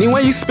 Any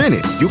way you spin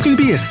it, you can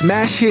be a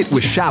smash hit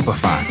with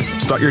Shopify.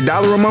 Start your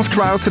 $1 a month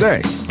trial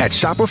today at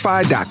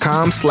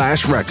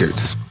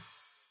shopify.com/records.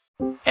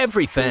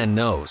 Every fan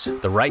knows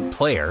the right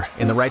player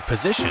in the right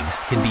position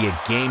can be a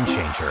game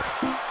changer.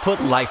 Put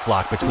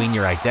LifeLock between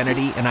your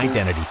identity and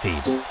identity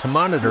thieves to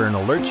monitor and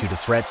alert you to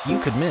threats you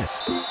could miss.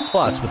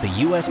 Plus, with a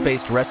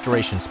U.S.-based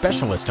restoration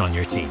specialist on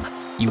your team,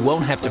 you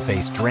won't have to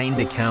face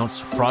drained accounts,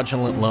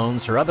 fraudulent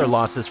loans, or other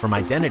losses from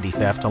identity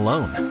theft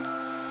alone.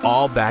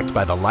 All backed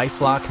by the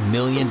LifeLock $1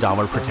 Million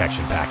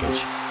Protection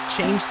Package.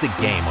 Change the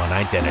game on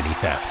identity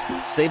theft.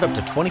 Save up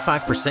to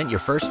 25% your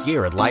first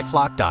year at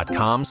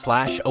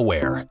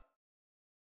LifeLock.com/aware.